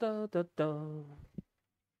 da, da, da, da, da.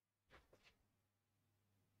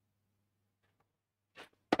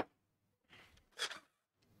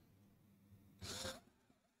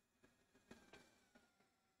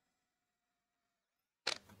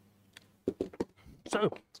 So,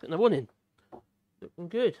 let's get another one in. Looking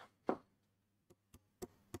good.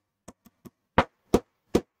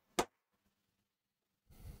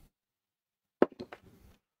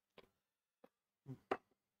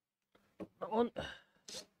 That one.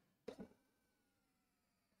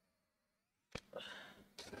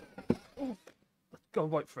 Oh, let's go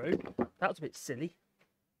right through. That was a bit silly.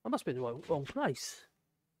 I must be in the wrong place.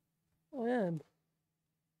 I am.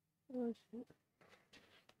 Oh, shit.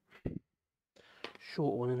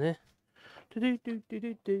 Short one in there. Do do do do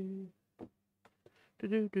do do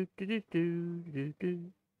do do do do do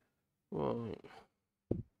do. Right.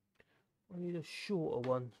 I need a shorter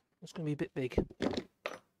one. That's going to be a bit big.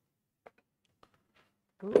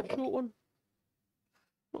 Do I want a short one?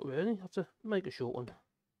 Not really. I have to make a short one.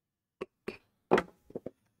 I've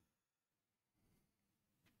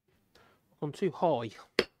gone too high.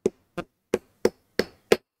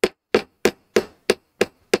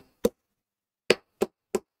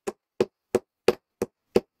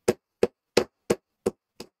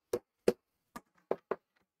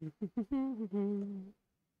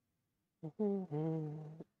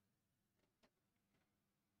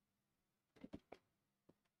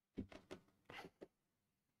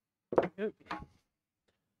 Yep.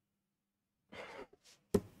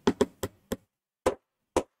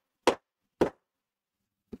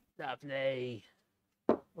 Lovely.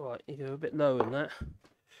 Right, you go a bit lower than that.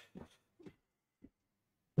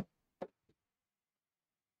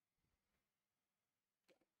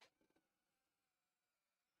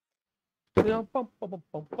 Bum, bum, bum,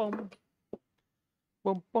 bum, bum.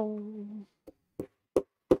 Bum, bum.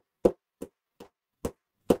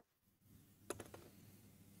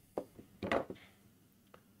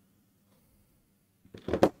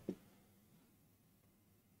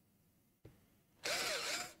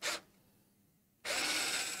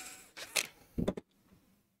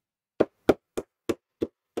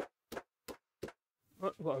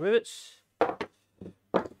 Right, we've got our rivets.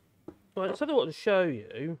 Right, something I want to show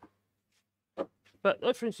you But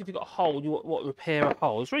like for instance, if you've got a hole and you want to repair a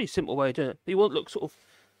hole, it's a really simple way of doing it. But you want it to look sort of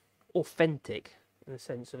authentic in the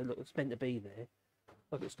sense of, look, it's meant to be there,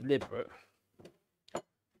 like it's deliberate.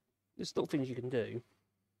 There's little things you can do.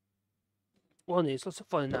 One is, let's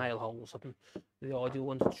find a nail hole or something. The ideal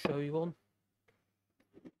one to show you on.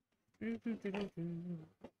 Have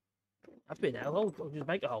to be a nail hole, or just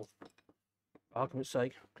make a hole. For argument's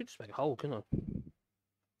sake, I could just make a hole, couldn't I? Let's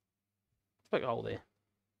make a hole there.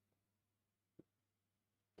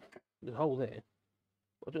 There's a hole there.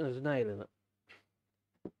 I don't know, there's a nail in it.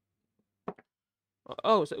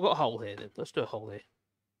 Oh, so we've got a hole here then. Let's do a hole there.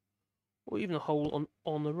 Or even a hole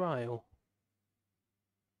on the rail.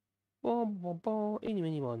 Boom, boom, boom. Eeny,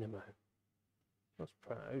 meeny, miny, moe. That's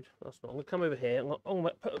proud. That's not. I'm going to come over here. I'm going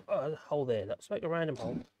to put a hole there. Let's make a random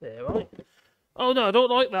hole. There, right? Oh, no, I don't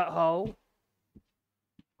like that hole.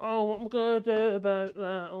 Oh, what am I going to do about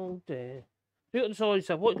that? Oh, dear. You got to decide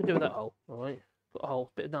yourself what you can do with that hole. All right? Got a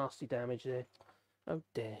hole. Bit of nasty damage there. Oh,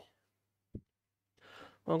 dear.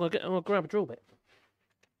 Well, I'm going to grab a drill bit.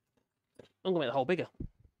 I'm going to make the hole bigger.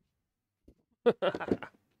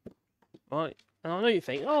 Right. And I know you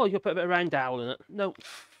think, oh, you could put a bit of round dowel in it. No.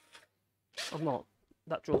 I'm not.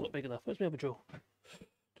 That drill's not big enough. Where's my other drill?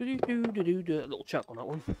 Do a little chuck on that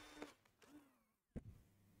one.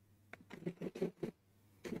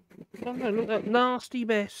 Oh no, look at that nasty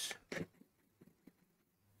mess.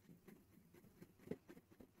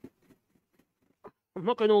 I'm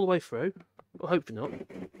not going all the way through. Well, hopefully not.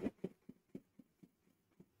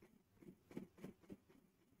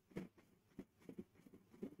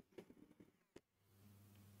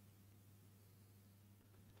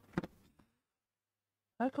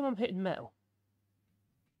 How come I'm hitting metal?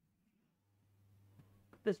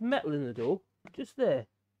 There's metal in the door, just there.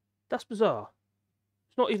 That's bizarre.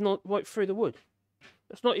 It's not even right through the wood.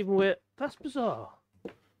 That's not even where... That's bizarre.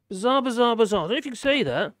 Bizarre, bizarre, bizarre. I don't know if you can see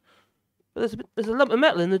that, but there's a lump of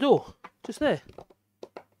metal in the door, just there.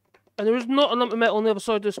 And there is not a lump of metal on the other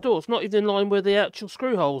side of the door. It's not even in line where the actual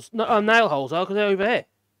screw holes, nail holes are, because they're over here.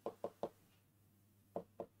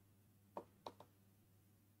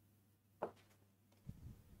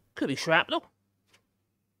 Could be shrapnel.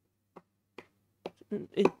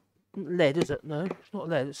 Lead, is it? No, it's not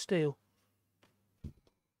lead, it's steel.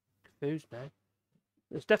 Confused now.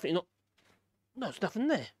 There's definitely not... No, there's nothing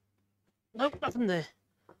there. Nope, nothing there.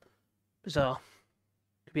 Bizarre.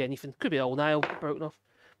 Could be anything. Could be an old nail broken off.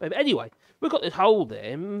 But anyway, we've got this hole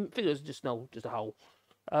there. I think it's just a hole.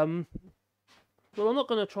 Well, I'm not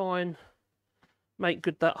going to try and make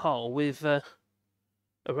good that hole with a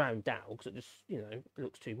round dowel, because it just, it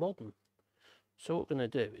looks too modern. So what we're going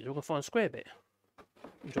to do is we're going to find a square bit.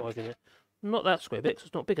 I'm driving it. Not that square bit, because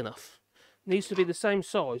it's not big enough. It needs to be the same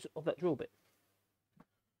size of that drill bit.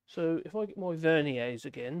 So if I get my verniers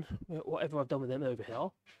again, whatever I've done with them over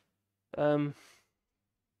here, and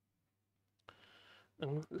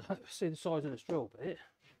see the size of this drill bit,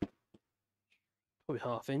 probably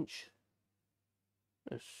 1/2 inch.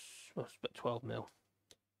 It's about 12mm.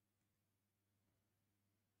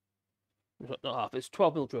 Not half, it's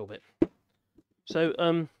 12mm drill bit. So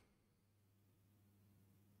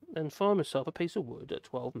then find myself a piece of wood at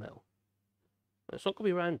 12mm. It's not going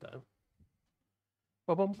to be round though.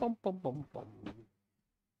 Bum, bum, bum, bum, bum.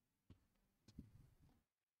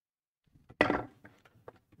 I'm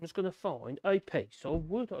just going to find a piece of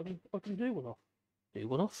wood I can do one off. Do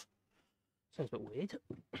one off. Sounds a bit weird.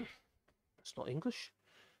 It's not English.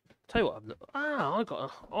 Tell you what, I got an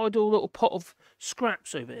ideal little pot of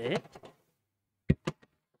scraps over here.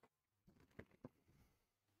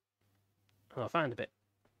 And I found a bit.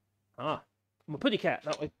 My puddy cat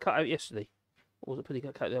that I cut out yesterday. Or was it puddy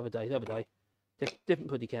cat the other day? The other day. Different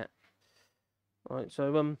puddy cat. Right,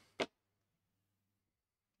 so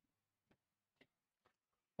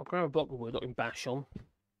I'll grab a block of wood I can bash on.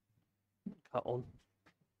 Cut on.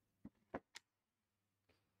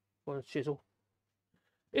 Or a chisel.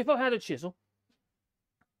 If I had a chisel.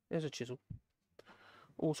 There's a chisel.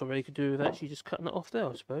 Also really could do with actually just cutting it off there,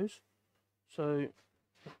 I suppose. So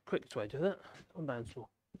quickest way to do that on bandsaw.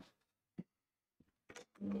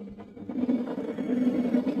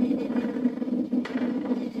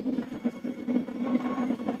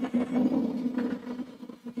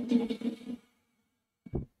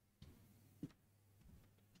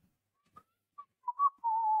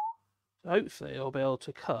 Hopefully I'll be able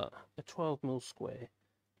to cut a 12mm square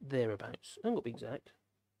thereabouts. I haven't got to be exact.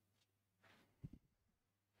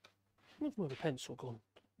 Where's my other pencil gone?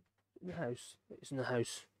 In the house. It's in the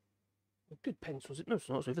house. A good pencil, is it? No, it's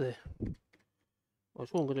not. It's over there. Right,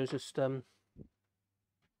 so what I'm going to do is just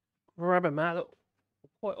grab a mallet.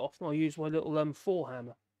 Quite often I use my little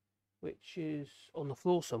forehammer. which is on the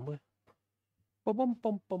floor somewhere. Bum, bum,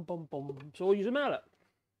 bum, bum, bum, bum. So I'll use a mallet.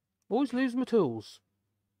 Always lose my tools.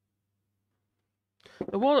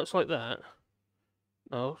 Now while it's like that,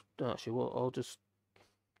 no, actually, well, I'll just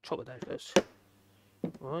chop it down first.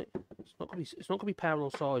 Right, it's not gonna be parallel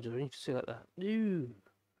sides or anything to see like that. No,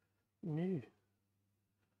 no.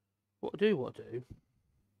 What I do,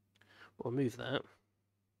 I'll move that.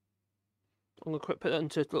 I'm gonna put that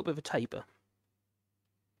into a little bit of a taper.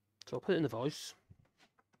 So I'll put it in the vise.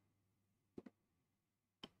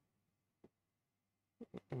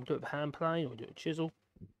 And do it with a hand plane or do it with a chisel.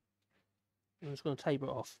 I'm just going to taper it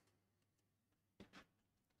off.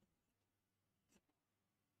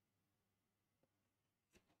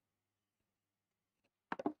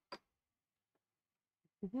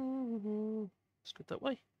 It's good that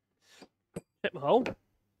way. Check my hole.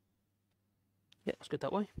 Yeah, it's good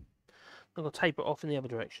that way. I'm going to taper it off in the other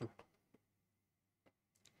direction.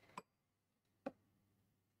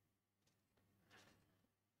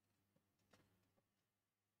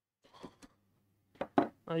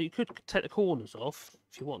 Now you could take the corners off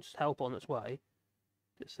if you want to help on its way.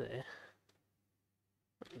 Just there,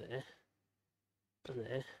 and there, and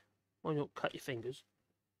there. Why not cut your fingers?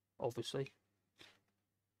 Obviously.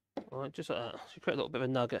 Right, just like that. So you create a little bit of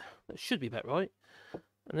a nugget. That should be about right.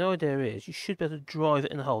 And the idea is you should be able to drive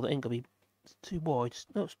it in the hole. That ain't going to be too wide.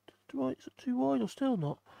 No, it's right. Is it too wide or still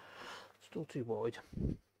not? Still too wide.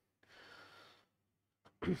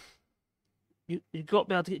 You've got to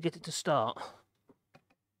be able to get it to start.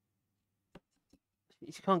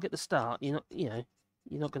 If you can't get the start, you're not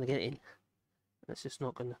going to get it in. That's just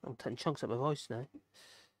not going to. I'm taking chunks out of my voice now.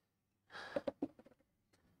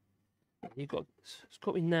 It's got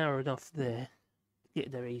to be narrow enough there. Get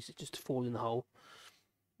it there easy, just to fall in the hole.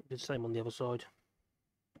 Do the same on the other side.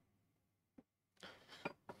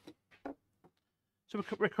 So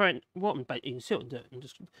we're creating what I'm basically, you can see what I'm doing. I'm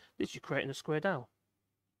just literally creating a square dowel,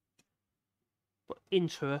 but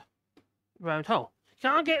into a round hole.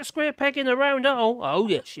 Can't get a square peg in a round hole. Oh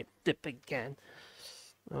yes, you pig can.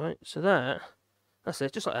 All right, so that's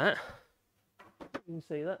it, just like that. You can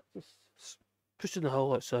see that, just push in the hole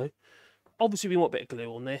like so. Obviously, we want a bit of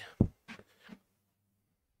glue on there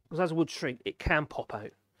because as the wood shrinks, it can pop out.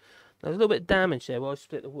 There's a little bit of damage there where I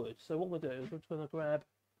split the wood. So what I'm going to do is I'm just going to grab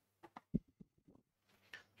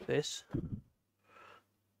this,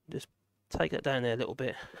 just take that down there a little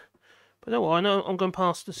bit. But don't worry, I know I'm going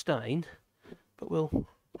past the stain, but we'll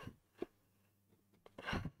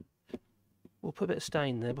put a bit of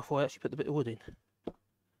stain there before I actually put the bit of wood in.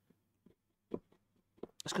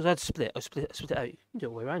 That's because I had to split. I split it out. You can do it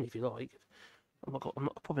all the way around if you like. I'm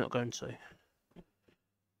probably not going to.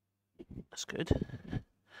 That's good.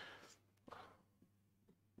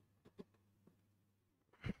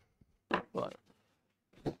 Right.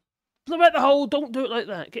 Blow out the hole. Don't do it like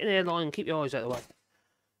that. Get an airline and keep your eyes out of the way.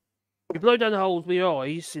 If you blow down the holes with your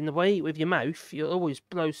eyes in the way with your mouth, you'll always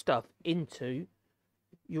blow stuff into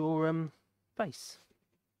your face.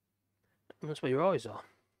 And that's where your eyes are.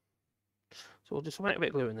 So we'll just whack a bit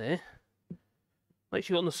of glue in there. Make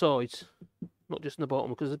sure you're on the sides, not just in the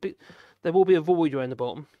bottom, because there will be a void around the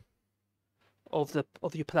bottom of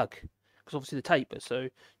your plug, because obviously the taper. So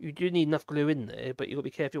you do need enough glue in there, but you've got to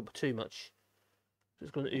be careful you don't put too much. So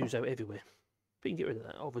it's going to ooze out everywhere. But you can get rid of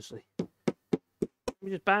that, obviously. Let me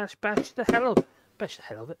just bash the hell out of it. Bash the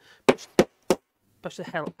hell of it. Bash the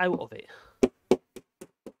hell out of it.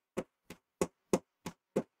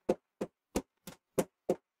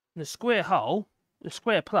 And the square hole, the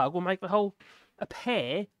square plug, will make the hole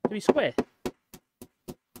appear to be square.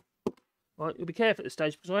 Right, you'll be careful at this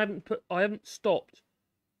stage because I haven't stopped.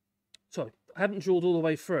 Sorry, I haven't drilled all the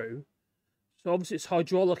way through. So obviously it's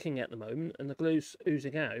hydraulicing at the moment, and the glue's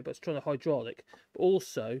oozing out, but it's trying to hydraulic. But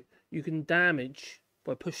also, you can damage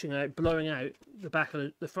by pushing out, blowing out the back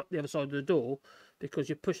of the other side of the door, because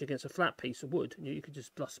you're pushing against a flat piece of wood, and you could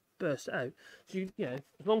just burst it out. So you know,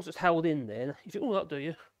 as long as it's held in there, you think, oh, that'll do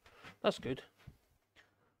you. That's good.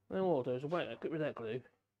 Then what I'll do is I'll get rid of that glue.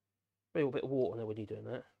 Spray a bit of water there when you're doing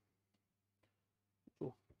that.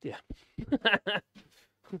 Oh, yeah.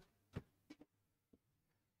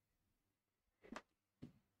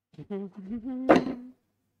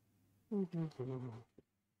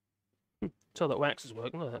 So that wax is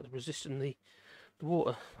working. Look, that's resisting the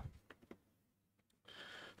water.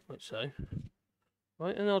 Like so.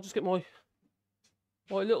 Right, and I'll just get my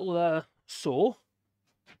little saw,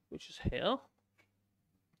 which is here.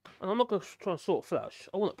 And I'm not going to try and saw it flush.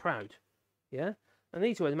 I want it proud. Yeah? And the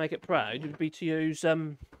easy way to make it proud would be to use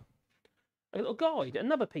a little guide,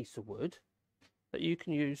 another piece of wood that you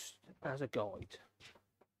can use as a guide.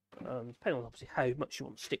 Depending on obviously how much you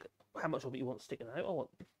want to stick how much of it you want sticking out. I want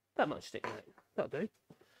that much sticking out. That'll do.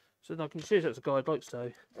 So then I can choose it as a guide like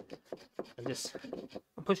so. And just,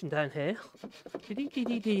 I'm pushing down here.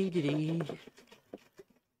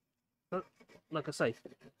 Like I say,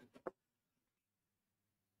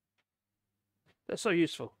 they're so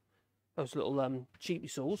useful. Those little cheapy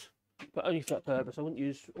saws, but only for that purpose. I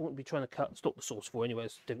wouldn't be trying to stop the saws for anyway.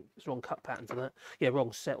 It's the wrong cut pattern for that. Yeah,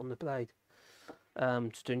 wrong set on the blade.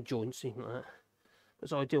 To doing joints, anything like that.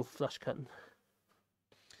 It's ideal for flush cutting.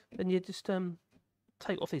 Then you just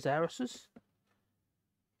take off these arises.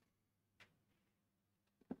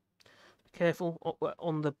 Be careful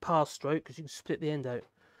on the pass stroke because you can split the end out.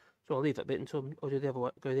 So I'll leave that bit until I do the other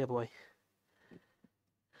way. Go the other way.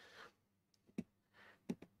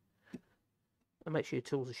 And make sure your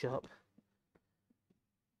tools are sharp.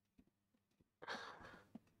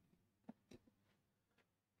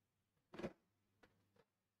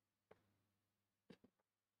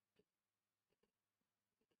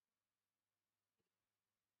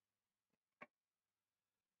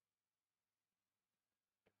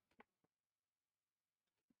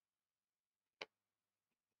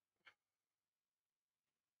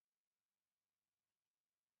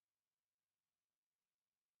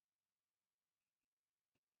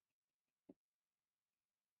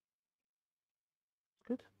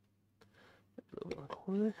 Good. A little bit on the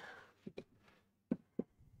corner there.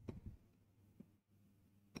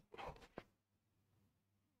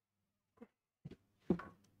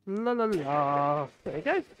 La la la. There you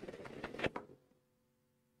go.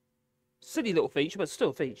 Silly little feature, but still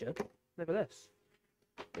a feature, nevertheless.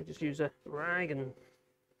 I just use a rag and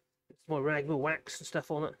some more rag with wax and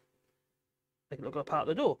stuff on it. Make it look like part of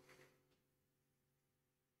the door.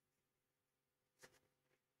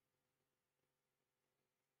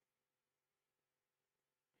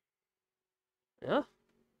 Yeah,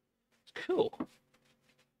 it's cool.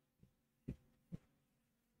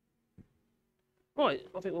 Right,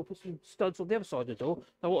 I think we'll put some studs on the other side of the door.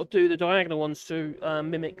 I want to do the diagonal ones to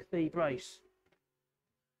mimic the brace.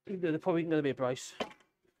 Even though they're probably going to be a brace.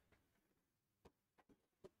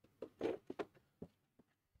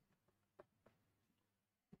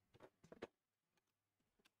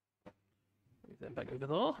 Move them back over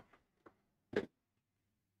there.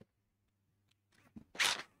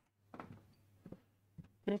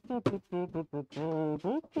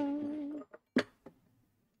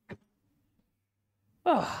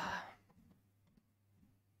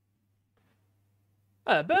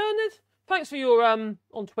 Bernard, thanks for your on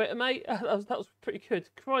Twitter, mate. That was pretty good.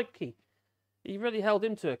 Crikey, he really held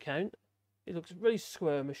him to account. He looks really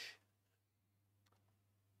squirmish.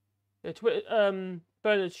 Yeah, Twitter.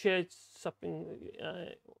 Bernard shared something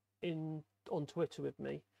on Twitter with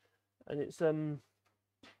me, and it's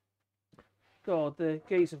God, the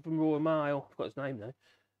geezer from Royal Mail. I've got his name now.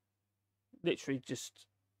 Literally just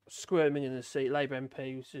squirming in the seat. Labour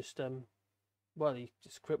MP was just well, he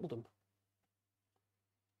just crippled him.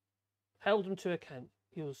 Held him to account.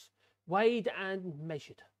 He was weighed and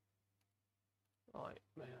measured. Right,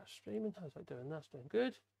 streaming. How's that doing? That's doing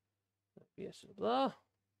good. Yes, blah.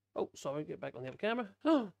 Oh, sorry. Get back on the other camera.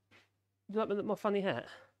 Oh, you like my funny hat?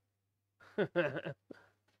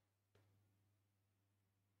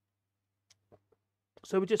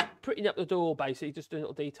 So we're just prettying up the door, basically, just doing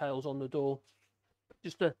little details on the door,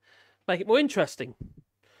 just to make it more interesting.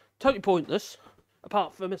 Totally pointless,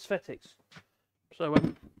 apart from aesthetics. So,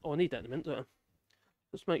 oh, I need that in a minute, don't I?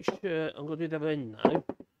 Just make sure, I'm going to do the other end now.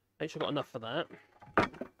 Make sure I've got enough for that.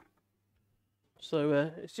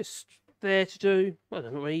 So, it's just there to do, well,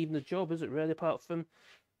 not really even a job, is it really, apart from,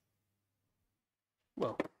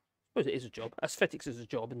 well, I suppose it is a job. Aesthetics is a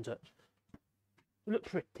job, isn't it? Look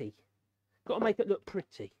pretty. Got to make it look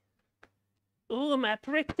pretty. Oh, am I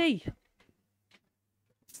pretty?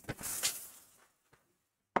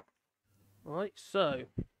 Right, so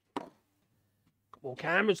more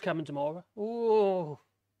cameras coming tomorrow. Oh,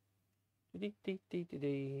 there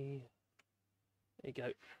you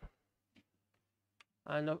go.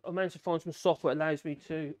 And I managed to find some software that allows me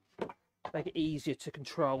to make it easier to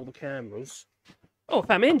control the cameras. Oh, I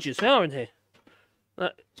found hinges. They are in here.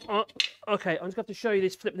 Okay, I'm just going to show you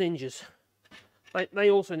these flipping hinges.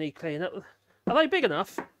 They also need cleaning up. Are they big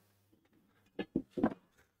enough?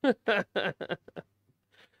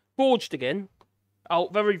 Forged again. Oh,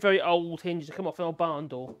 very, very old hinges that come off an old barn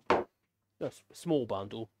door. A small barn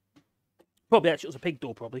door. Probably actually it was a pig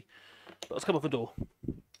door, probably. But it's come off a door.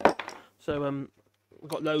 So, we've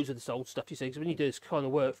got loads of this old stuff, you see. Because when you do this kind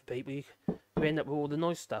of work for people, you end up with all the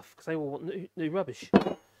nice stuff. Because they all want new rubbish.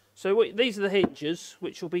 So, these are the hinges,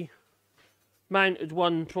 which will be mounted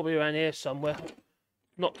one probably around here somewhere.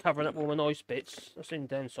 not covering up all my nice bits. That's the only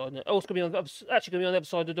downside. Oh, it's going to be on actually going to be on the other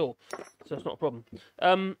side of the door, so that's not a problem.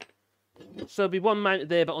 So there'll be one mounted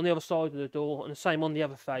there, but on the other side of the door, and the same on the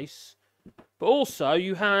other face. But also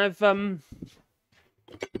you have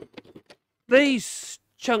these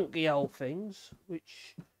chunky old things,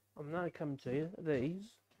 which I'm now coming to you. These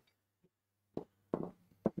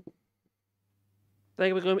they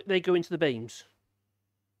go into the beams.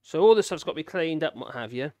 So all this stuff's got to be cleaned up and what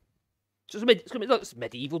have you. So it's going to be like this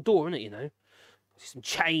medieval door, isn't it? You know, some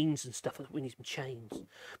chains and stuff. We need some chains.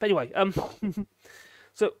 But anyway,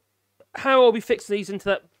 so how are we fixing these into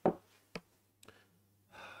that?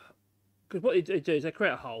 Because what they do is they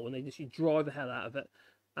create a hole and they just drive the hell out of it,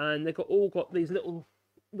 and they've all got these little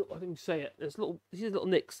I think you say it. There's these little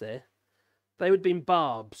nicks there. They would have been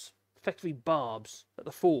barbs, effectively barbs that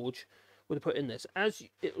the forge would have put in this. As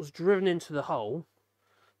it was driven into the hole,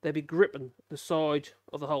 they'd be gripping the side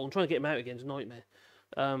of the hole and trying to get them out again is a nightmare.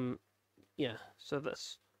 Yeah, so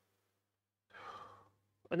that's.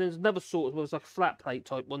 And there's another sort as well, it's like a flat plate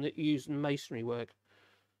type one that you use in masonry work,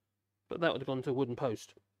 but that would have gone to a wooden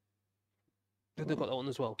post. They've got that one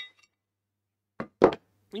as well.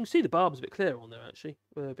 You can see the barbs a bit clearer on there actually,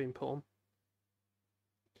 where they've been put on.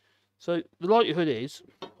 So the likelihood is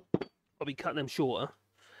I'll be cutting them shorter.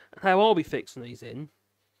 And how I'll be fixing these in,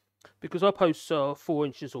 because our posts are 4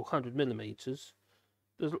 inches or 100mm,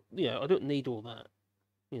 you know, I don't need all that,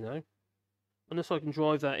 you know, unless I can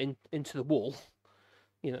drive that into the wall,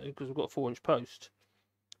 you know, because we've got a 4-inch post.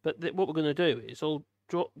 But what we're going to do is I'll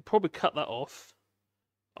probably cut that off.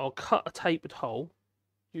 I'll cut a tapered hole.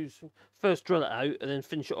 First drill it out and then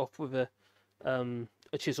finish it off with a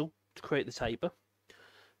chisel to create the taper.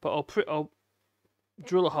 But I'll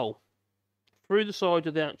drill a hole through the side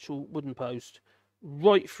of the actual wooden post,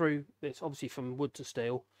 right through this, obviously from wood to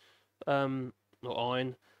steel, not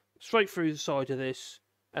iron, straight through the side of this,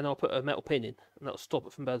 and I'll put a metal pin in, and that'll stop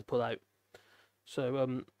it from being able to pull out.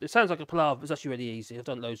 So it sounds like a palaver, but it's actually really easy. I've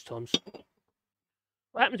done it loads of times.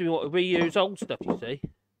 What happens to me? What we reuse old stuff, you see.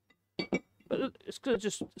 But it's gonna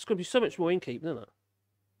be so much more in keeping, isn't it?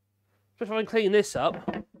 Especially if I can clean this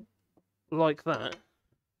up like that.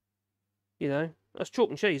 You know, that's chalk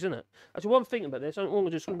and cheese, isn't it? Actually, one thing about this, I'm going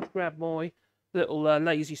to just grab my little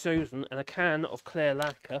Lazy Susan and a can of clear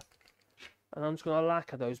lacquer, and I'm just going to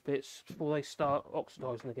lacquer those bits before they start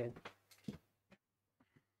oxidising again.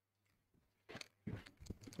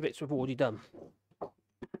 The bits we've already done.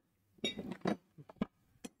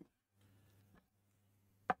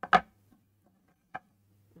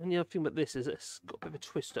 And the other thing about this is it's got a bit of a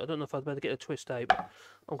twist. I don't know if I'd better get a twist out, but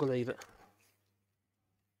I'm going to leave it.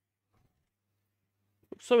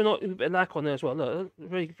 Something like a bit of lacquer on there as well. Look, it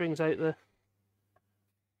really brings out the,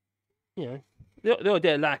 you know, the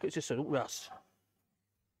idea of lacquer. It's just a little rust.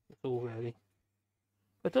 That's all really.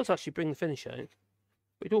 But it does actually bring the finish out.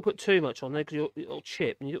 But you don't put too much on there because it'll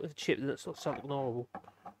chip, and you don't want to chip and it's something horrible.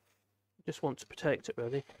 You just want to protect it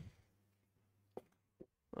really.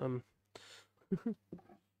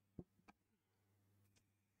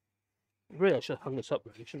 Really, I should have hung this up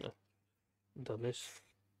really, shouldn't I? And done this.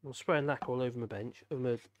 I'm spraying lacquer all over my bench,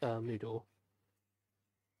 over my new door.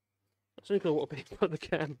 That's only because I want to be put the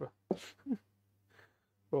camera.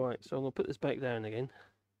 Right, so I'm going to put this back down again.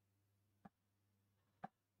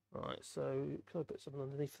 Right, so can I put something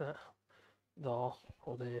underneath that? There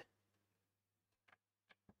or there?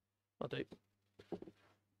 I do.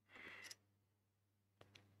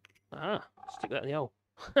 Ah, stick that in the hole.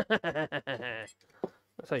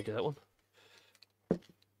 That's how you do that one.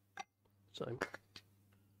 So.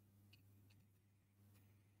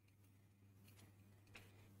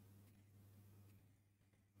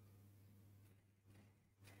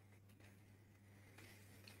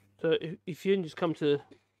 So if you just come to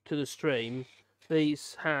the stream,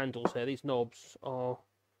 these handles here, these knobs, are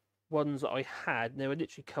ones that I had, and they were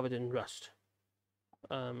literally covered in rust.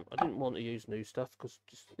 I didn't want to use new stuff because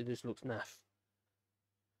it just looks naff.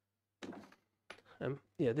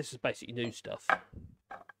 Yeah, this is basically new stuff.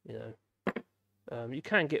 You know, you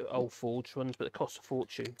can get old forged ones, but they cost a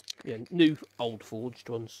fortune. Yeah, new old forged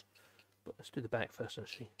ones. But let's do the back first,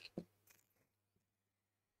 actually.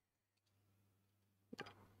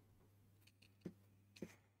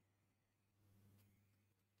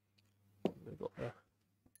 We've got there.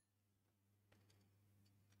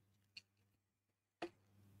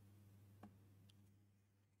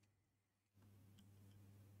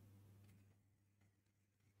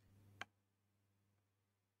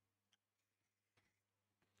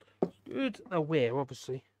 Good. They'll wear,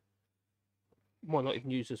 obviously. Might not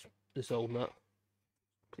even use this old nut.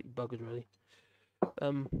 Completely buggered, really. So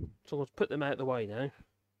I'm going to put them out of the way now.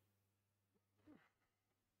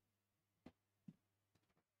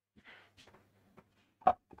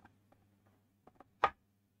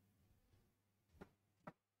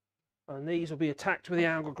 And these will be attacked with the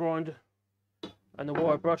angle grinder and the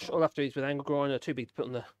wire brush. I'll have to use with angle grinder, too big to put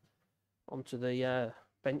on onto the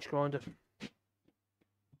bench grinder.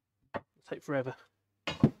 It'll take forever.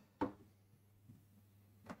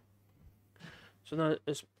 So now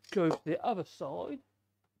let's go to the other side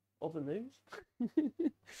of the noose.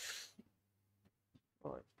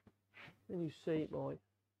 Right. Then you see my...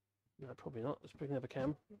 No, probably not. Let's bring another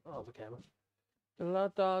camera. Oh, the camera. Da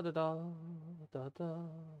da da da da da.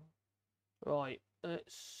 Right.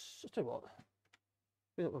 Let's tell you what.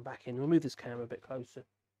 Bring up my back in. We'll move this camera a bit closer.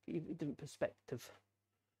 Give you a different perspective.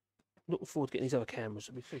 Looking forward to getting these other cameras.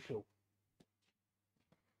 It'll be so cool.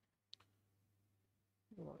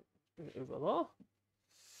 Right. Bring it over there.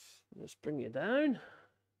 Let's bring you down.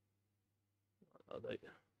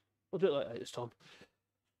 We'll do it like that this time.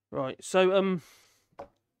 Right, so I'm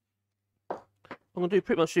going to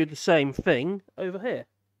pretty much do the same thing over here.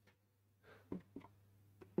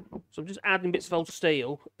 So I'm just adding bits of old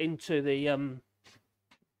steel into the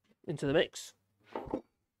mix.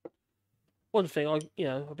 One thing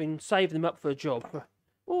I've been saving them up for a job.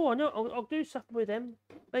 Oh, I know, I'll do something with them.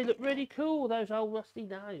 They look really cool, those old rusty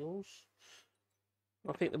nails.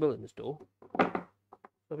 I think they will in this door.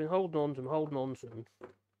 I've been holding on to them,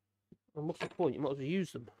 And what's the point? You might as well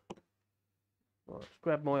use them. Right, let's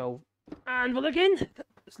grab my old anvil again.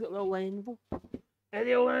 This little old anvil. And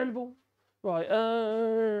the old anvil. Right,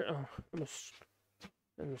 and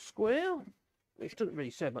a square, which doesn't really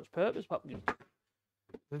serve much purpose, but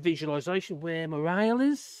the visualisation where my rail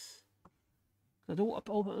is. I don't want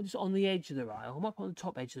to put this on the edge of the rail. I might put on the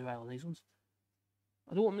top edge of the rail on these ones.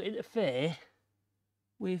 I don't want them to interfere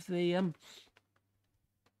with the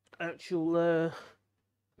actual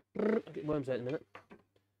I'll get worms out in a minute.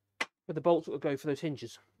 With the bolts that will go for those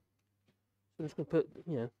hinges. So I'm just going to put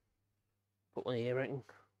one here, I reckon.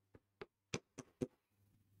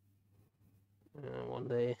 One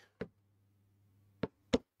there.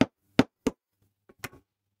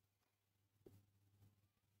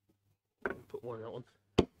 Put one in that one.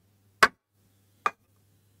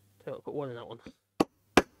 Put one in that one.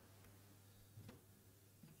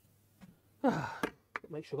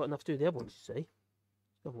 Make sure I've got enough to do the other ones, you see.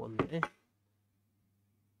 Got one there.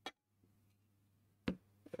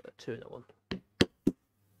 Two in that one.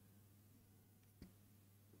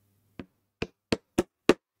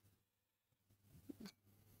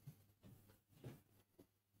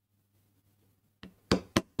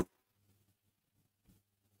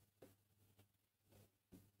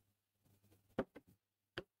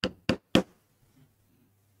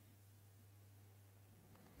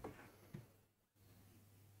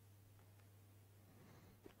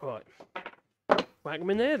 Right, whack them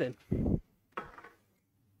in there then.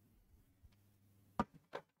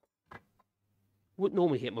 Wouldn't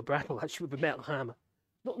normally hit my brackle actually with a metal hammer.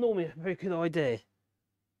 Not normally a very good idea.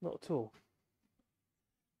 Not at all.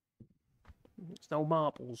 It's no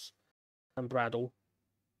marbles and braddle.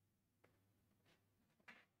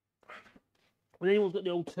 When anyone's got the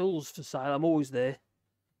old tools for sale, I'm always there.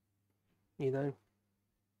 You know.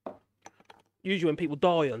 Usually when people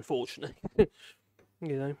die, unfortunately.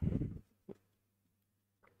 You know,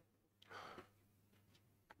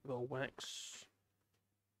 roll wax.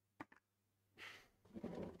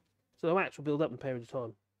 So the wax will build up in a period of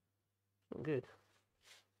time. Not good.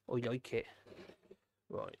 Oh, yoke it.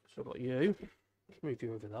 Right, so I've got you. Let's move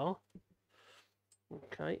you over there.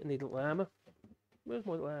 Okay, I need a little hammer. Where's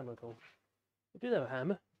my little hammer gone? I do have a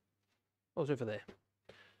hammer. Oh, it's over there.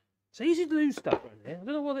 It's easy to lose stuff around here. I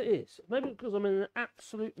don't know what it is. Maybe because I'm in an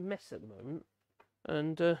absolute mess at the moment.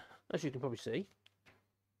 And as you can probably see,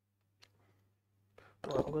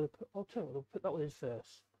 right, I'm going to put. I'll put that one in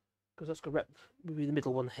first because that's going to be the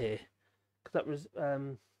middle one here because that was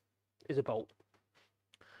is a bolt.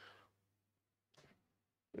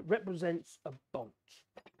 It represents a bolt.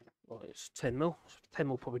 Right, it's 10mm. 10mm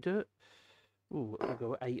will probably do it. Ooh, I'll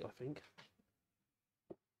go at 8, I think.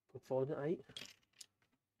 We'll find at 8.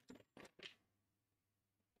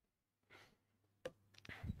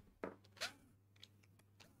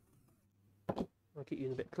 I'll get you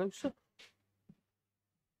in a bit closer.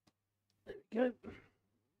 There we go.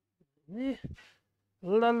 There.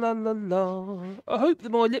 La la la la. I hope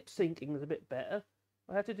that my lip syncing is a bit better.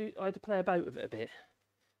 I had to play about with it a bit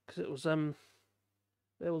because it was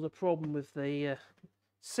there was a problem with the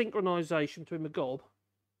synchronisation between the gob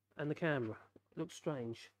and the camera. It looked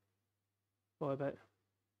strange by about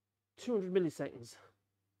 200 milliseconds.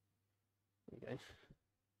 There we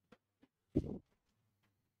go.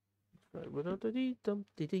 Right,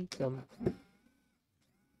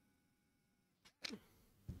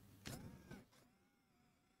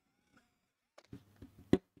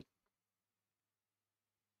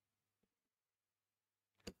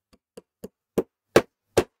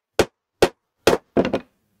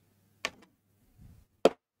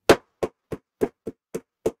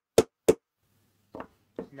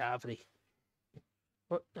 Lovely.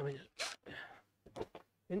 What? I mean,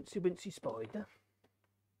 Incy Wincy Spider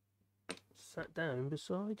sat down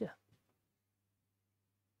beside you.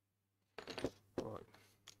 Right.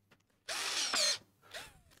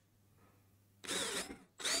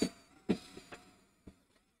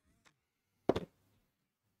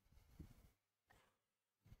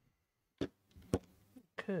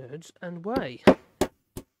 Curds and whey.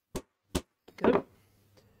 Go.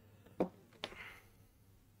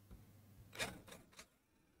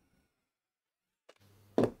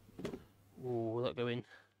 Oh, will that go in?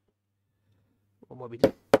 Or might be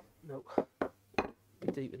deep? No,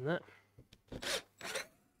 be deep in that.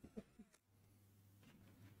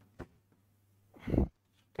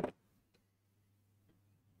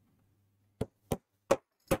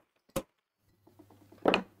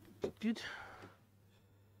 Good.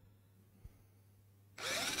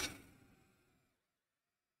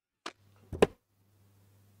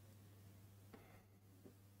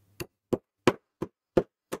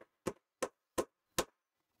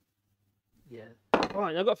 Yeah.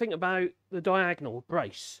 Right, I've got to think about the diagonal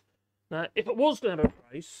brace. Now, if it was going to have a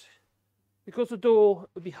brace, because the door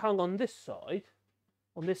would be hung on this side,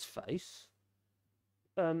 on this face,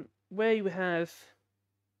 where you have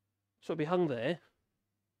sort of be hung there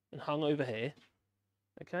and hung over here,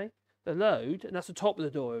 okay? The load, and that's the top of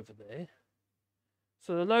the door over there.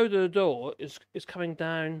 So the load of the door is coming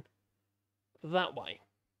down that way.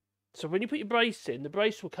 So when you put your brace in, the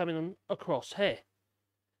brace will come in across here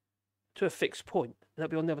to a fixed point, and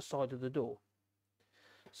that'll be on the other side of the door.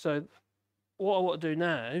 So what I want to do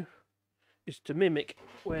now is to mimic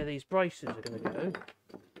where these braces are going to go.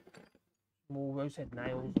 More rosehead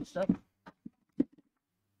nails and stuff.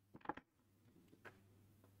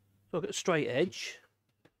 So I've got a straight edge.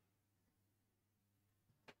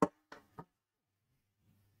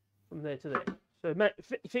 From there to there. So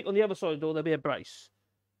if you think on the other side of the door there'll be a brace.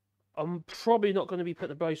 I'm probably not going to be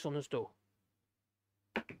putting a brace on this door.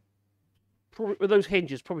 Probably, with those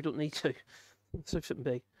hinges, probably don't need to. It's something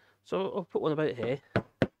big. So I'll put one about here. I'll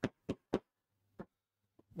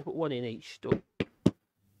put one in each door.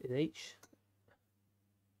 In each.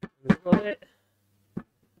 Got it.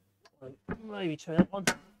 Maybe turn that one.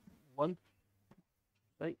 One.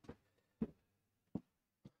 Right.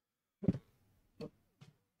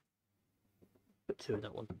 Put two in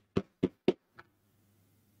that one.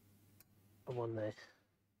 And one there.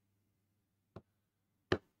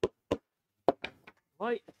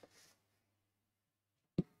 Right.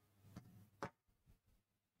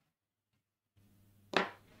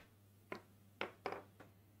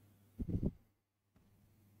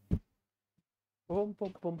 Boom,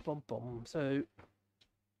 boom, boom, boom, boom. So,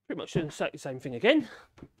 pretty much doing exactly the same thing again.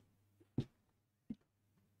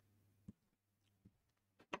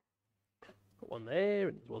 Got one there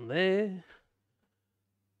and one there.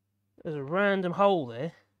 There's a random hole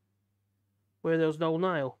there where there was no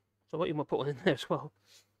nail. So what you might put one in there as well.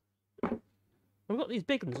 We've got these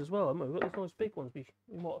big ones as well, haven't we? We've got these nice big ones we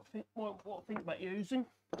might think about using.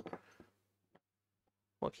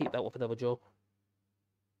 Might keep that one for another job.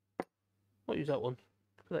 Might use that one.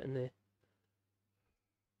 Put that in there.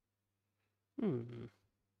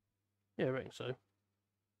 Yeah, I reckon so.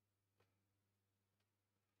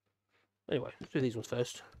 Anyway, let's do these ones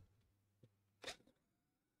first.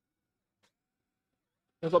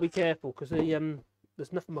 I've got to be careful because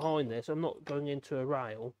there's nothing behind there, so I'm not going into a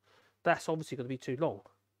rail. That's obviously going to be too long.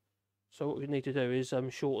 So what we need to do is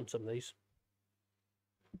shorten some of these.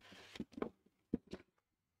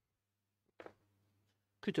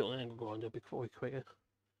 Could do it on an angle grinder, it'll be probably quicker.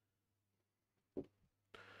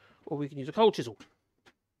 Or we can use a cold chisel.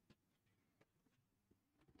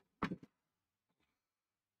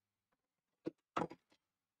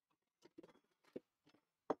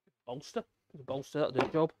 Bolster. The bolster, that'll do the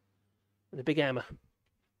job. And a big hammer.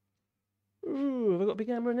 Ooh, have I got a big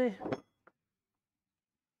hammer in there?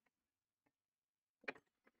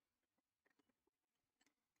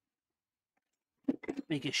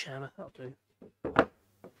 Biggish hammer, that'll do.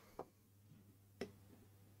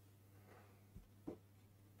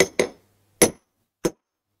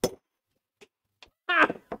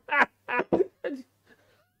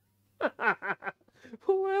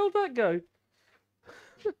 Where'd that go?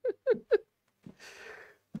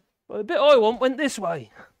 Well, the bit I want went this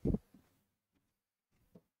way.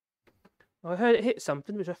 I heard it hit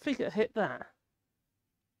something, which I think it hit that.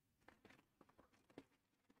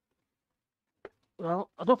 Well,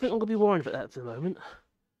 I don't think I'm going to be worried about that for the moment.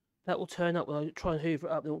 That will turn up when I try and hoover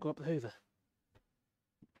it up, they won't go up the hoover.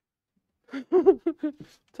 Tell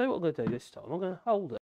you what I'm going to do this time, I'm going to hold it.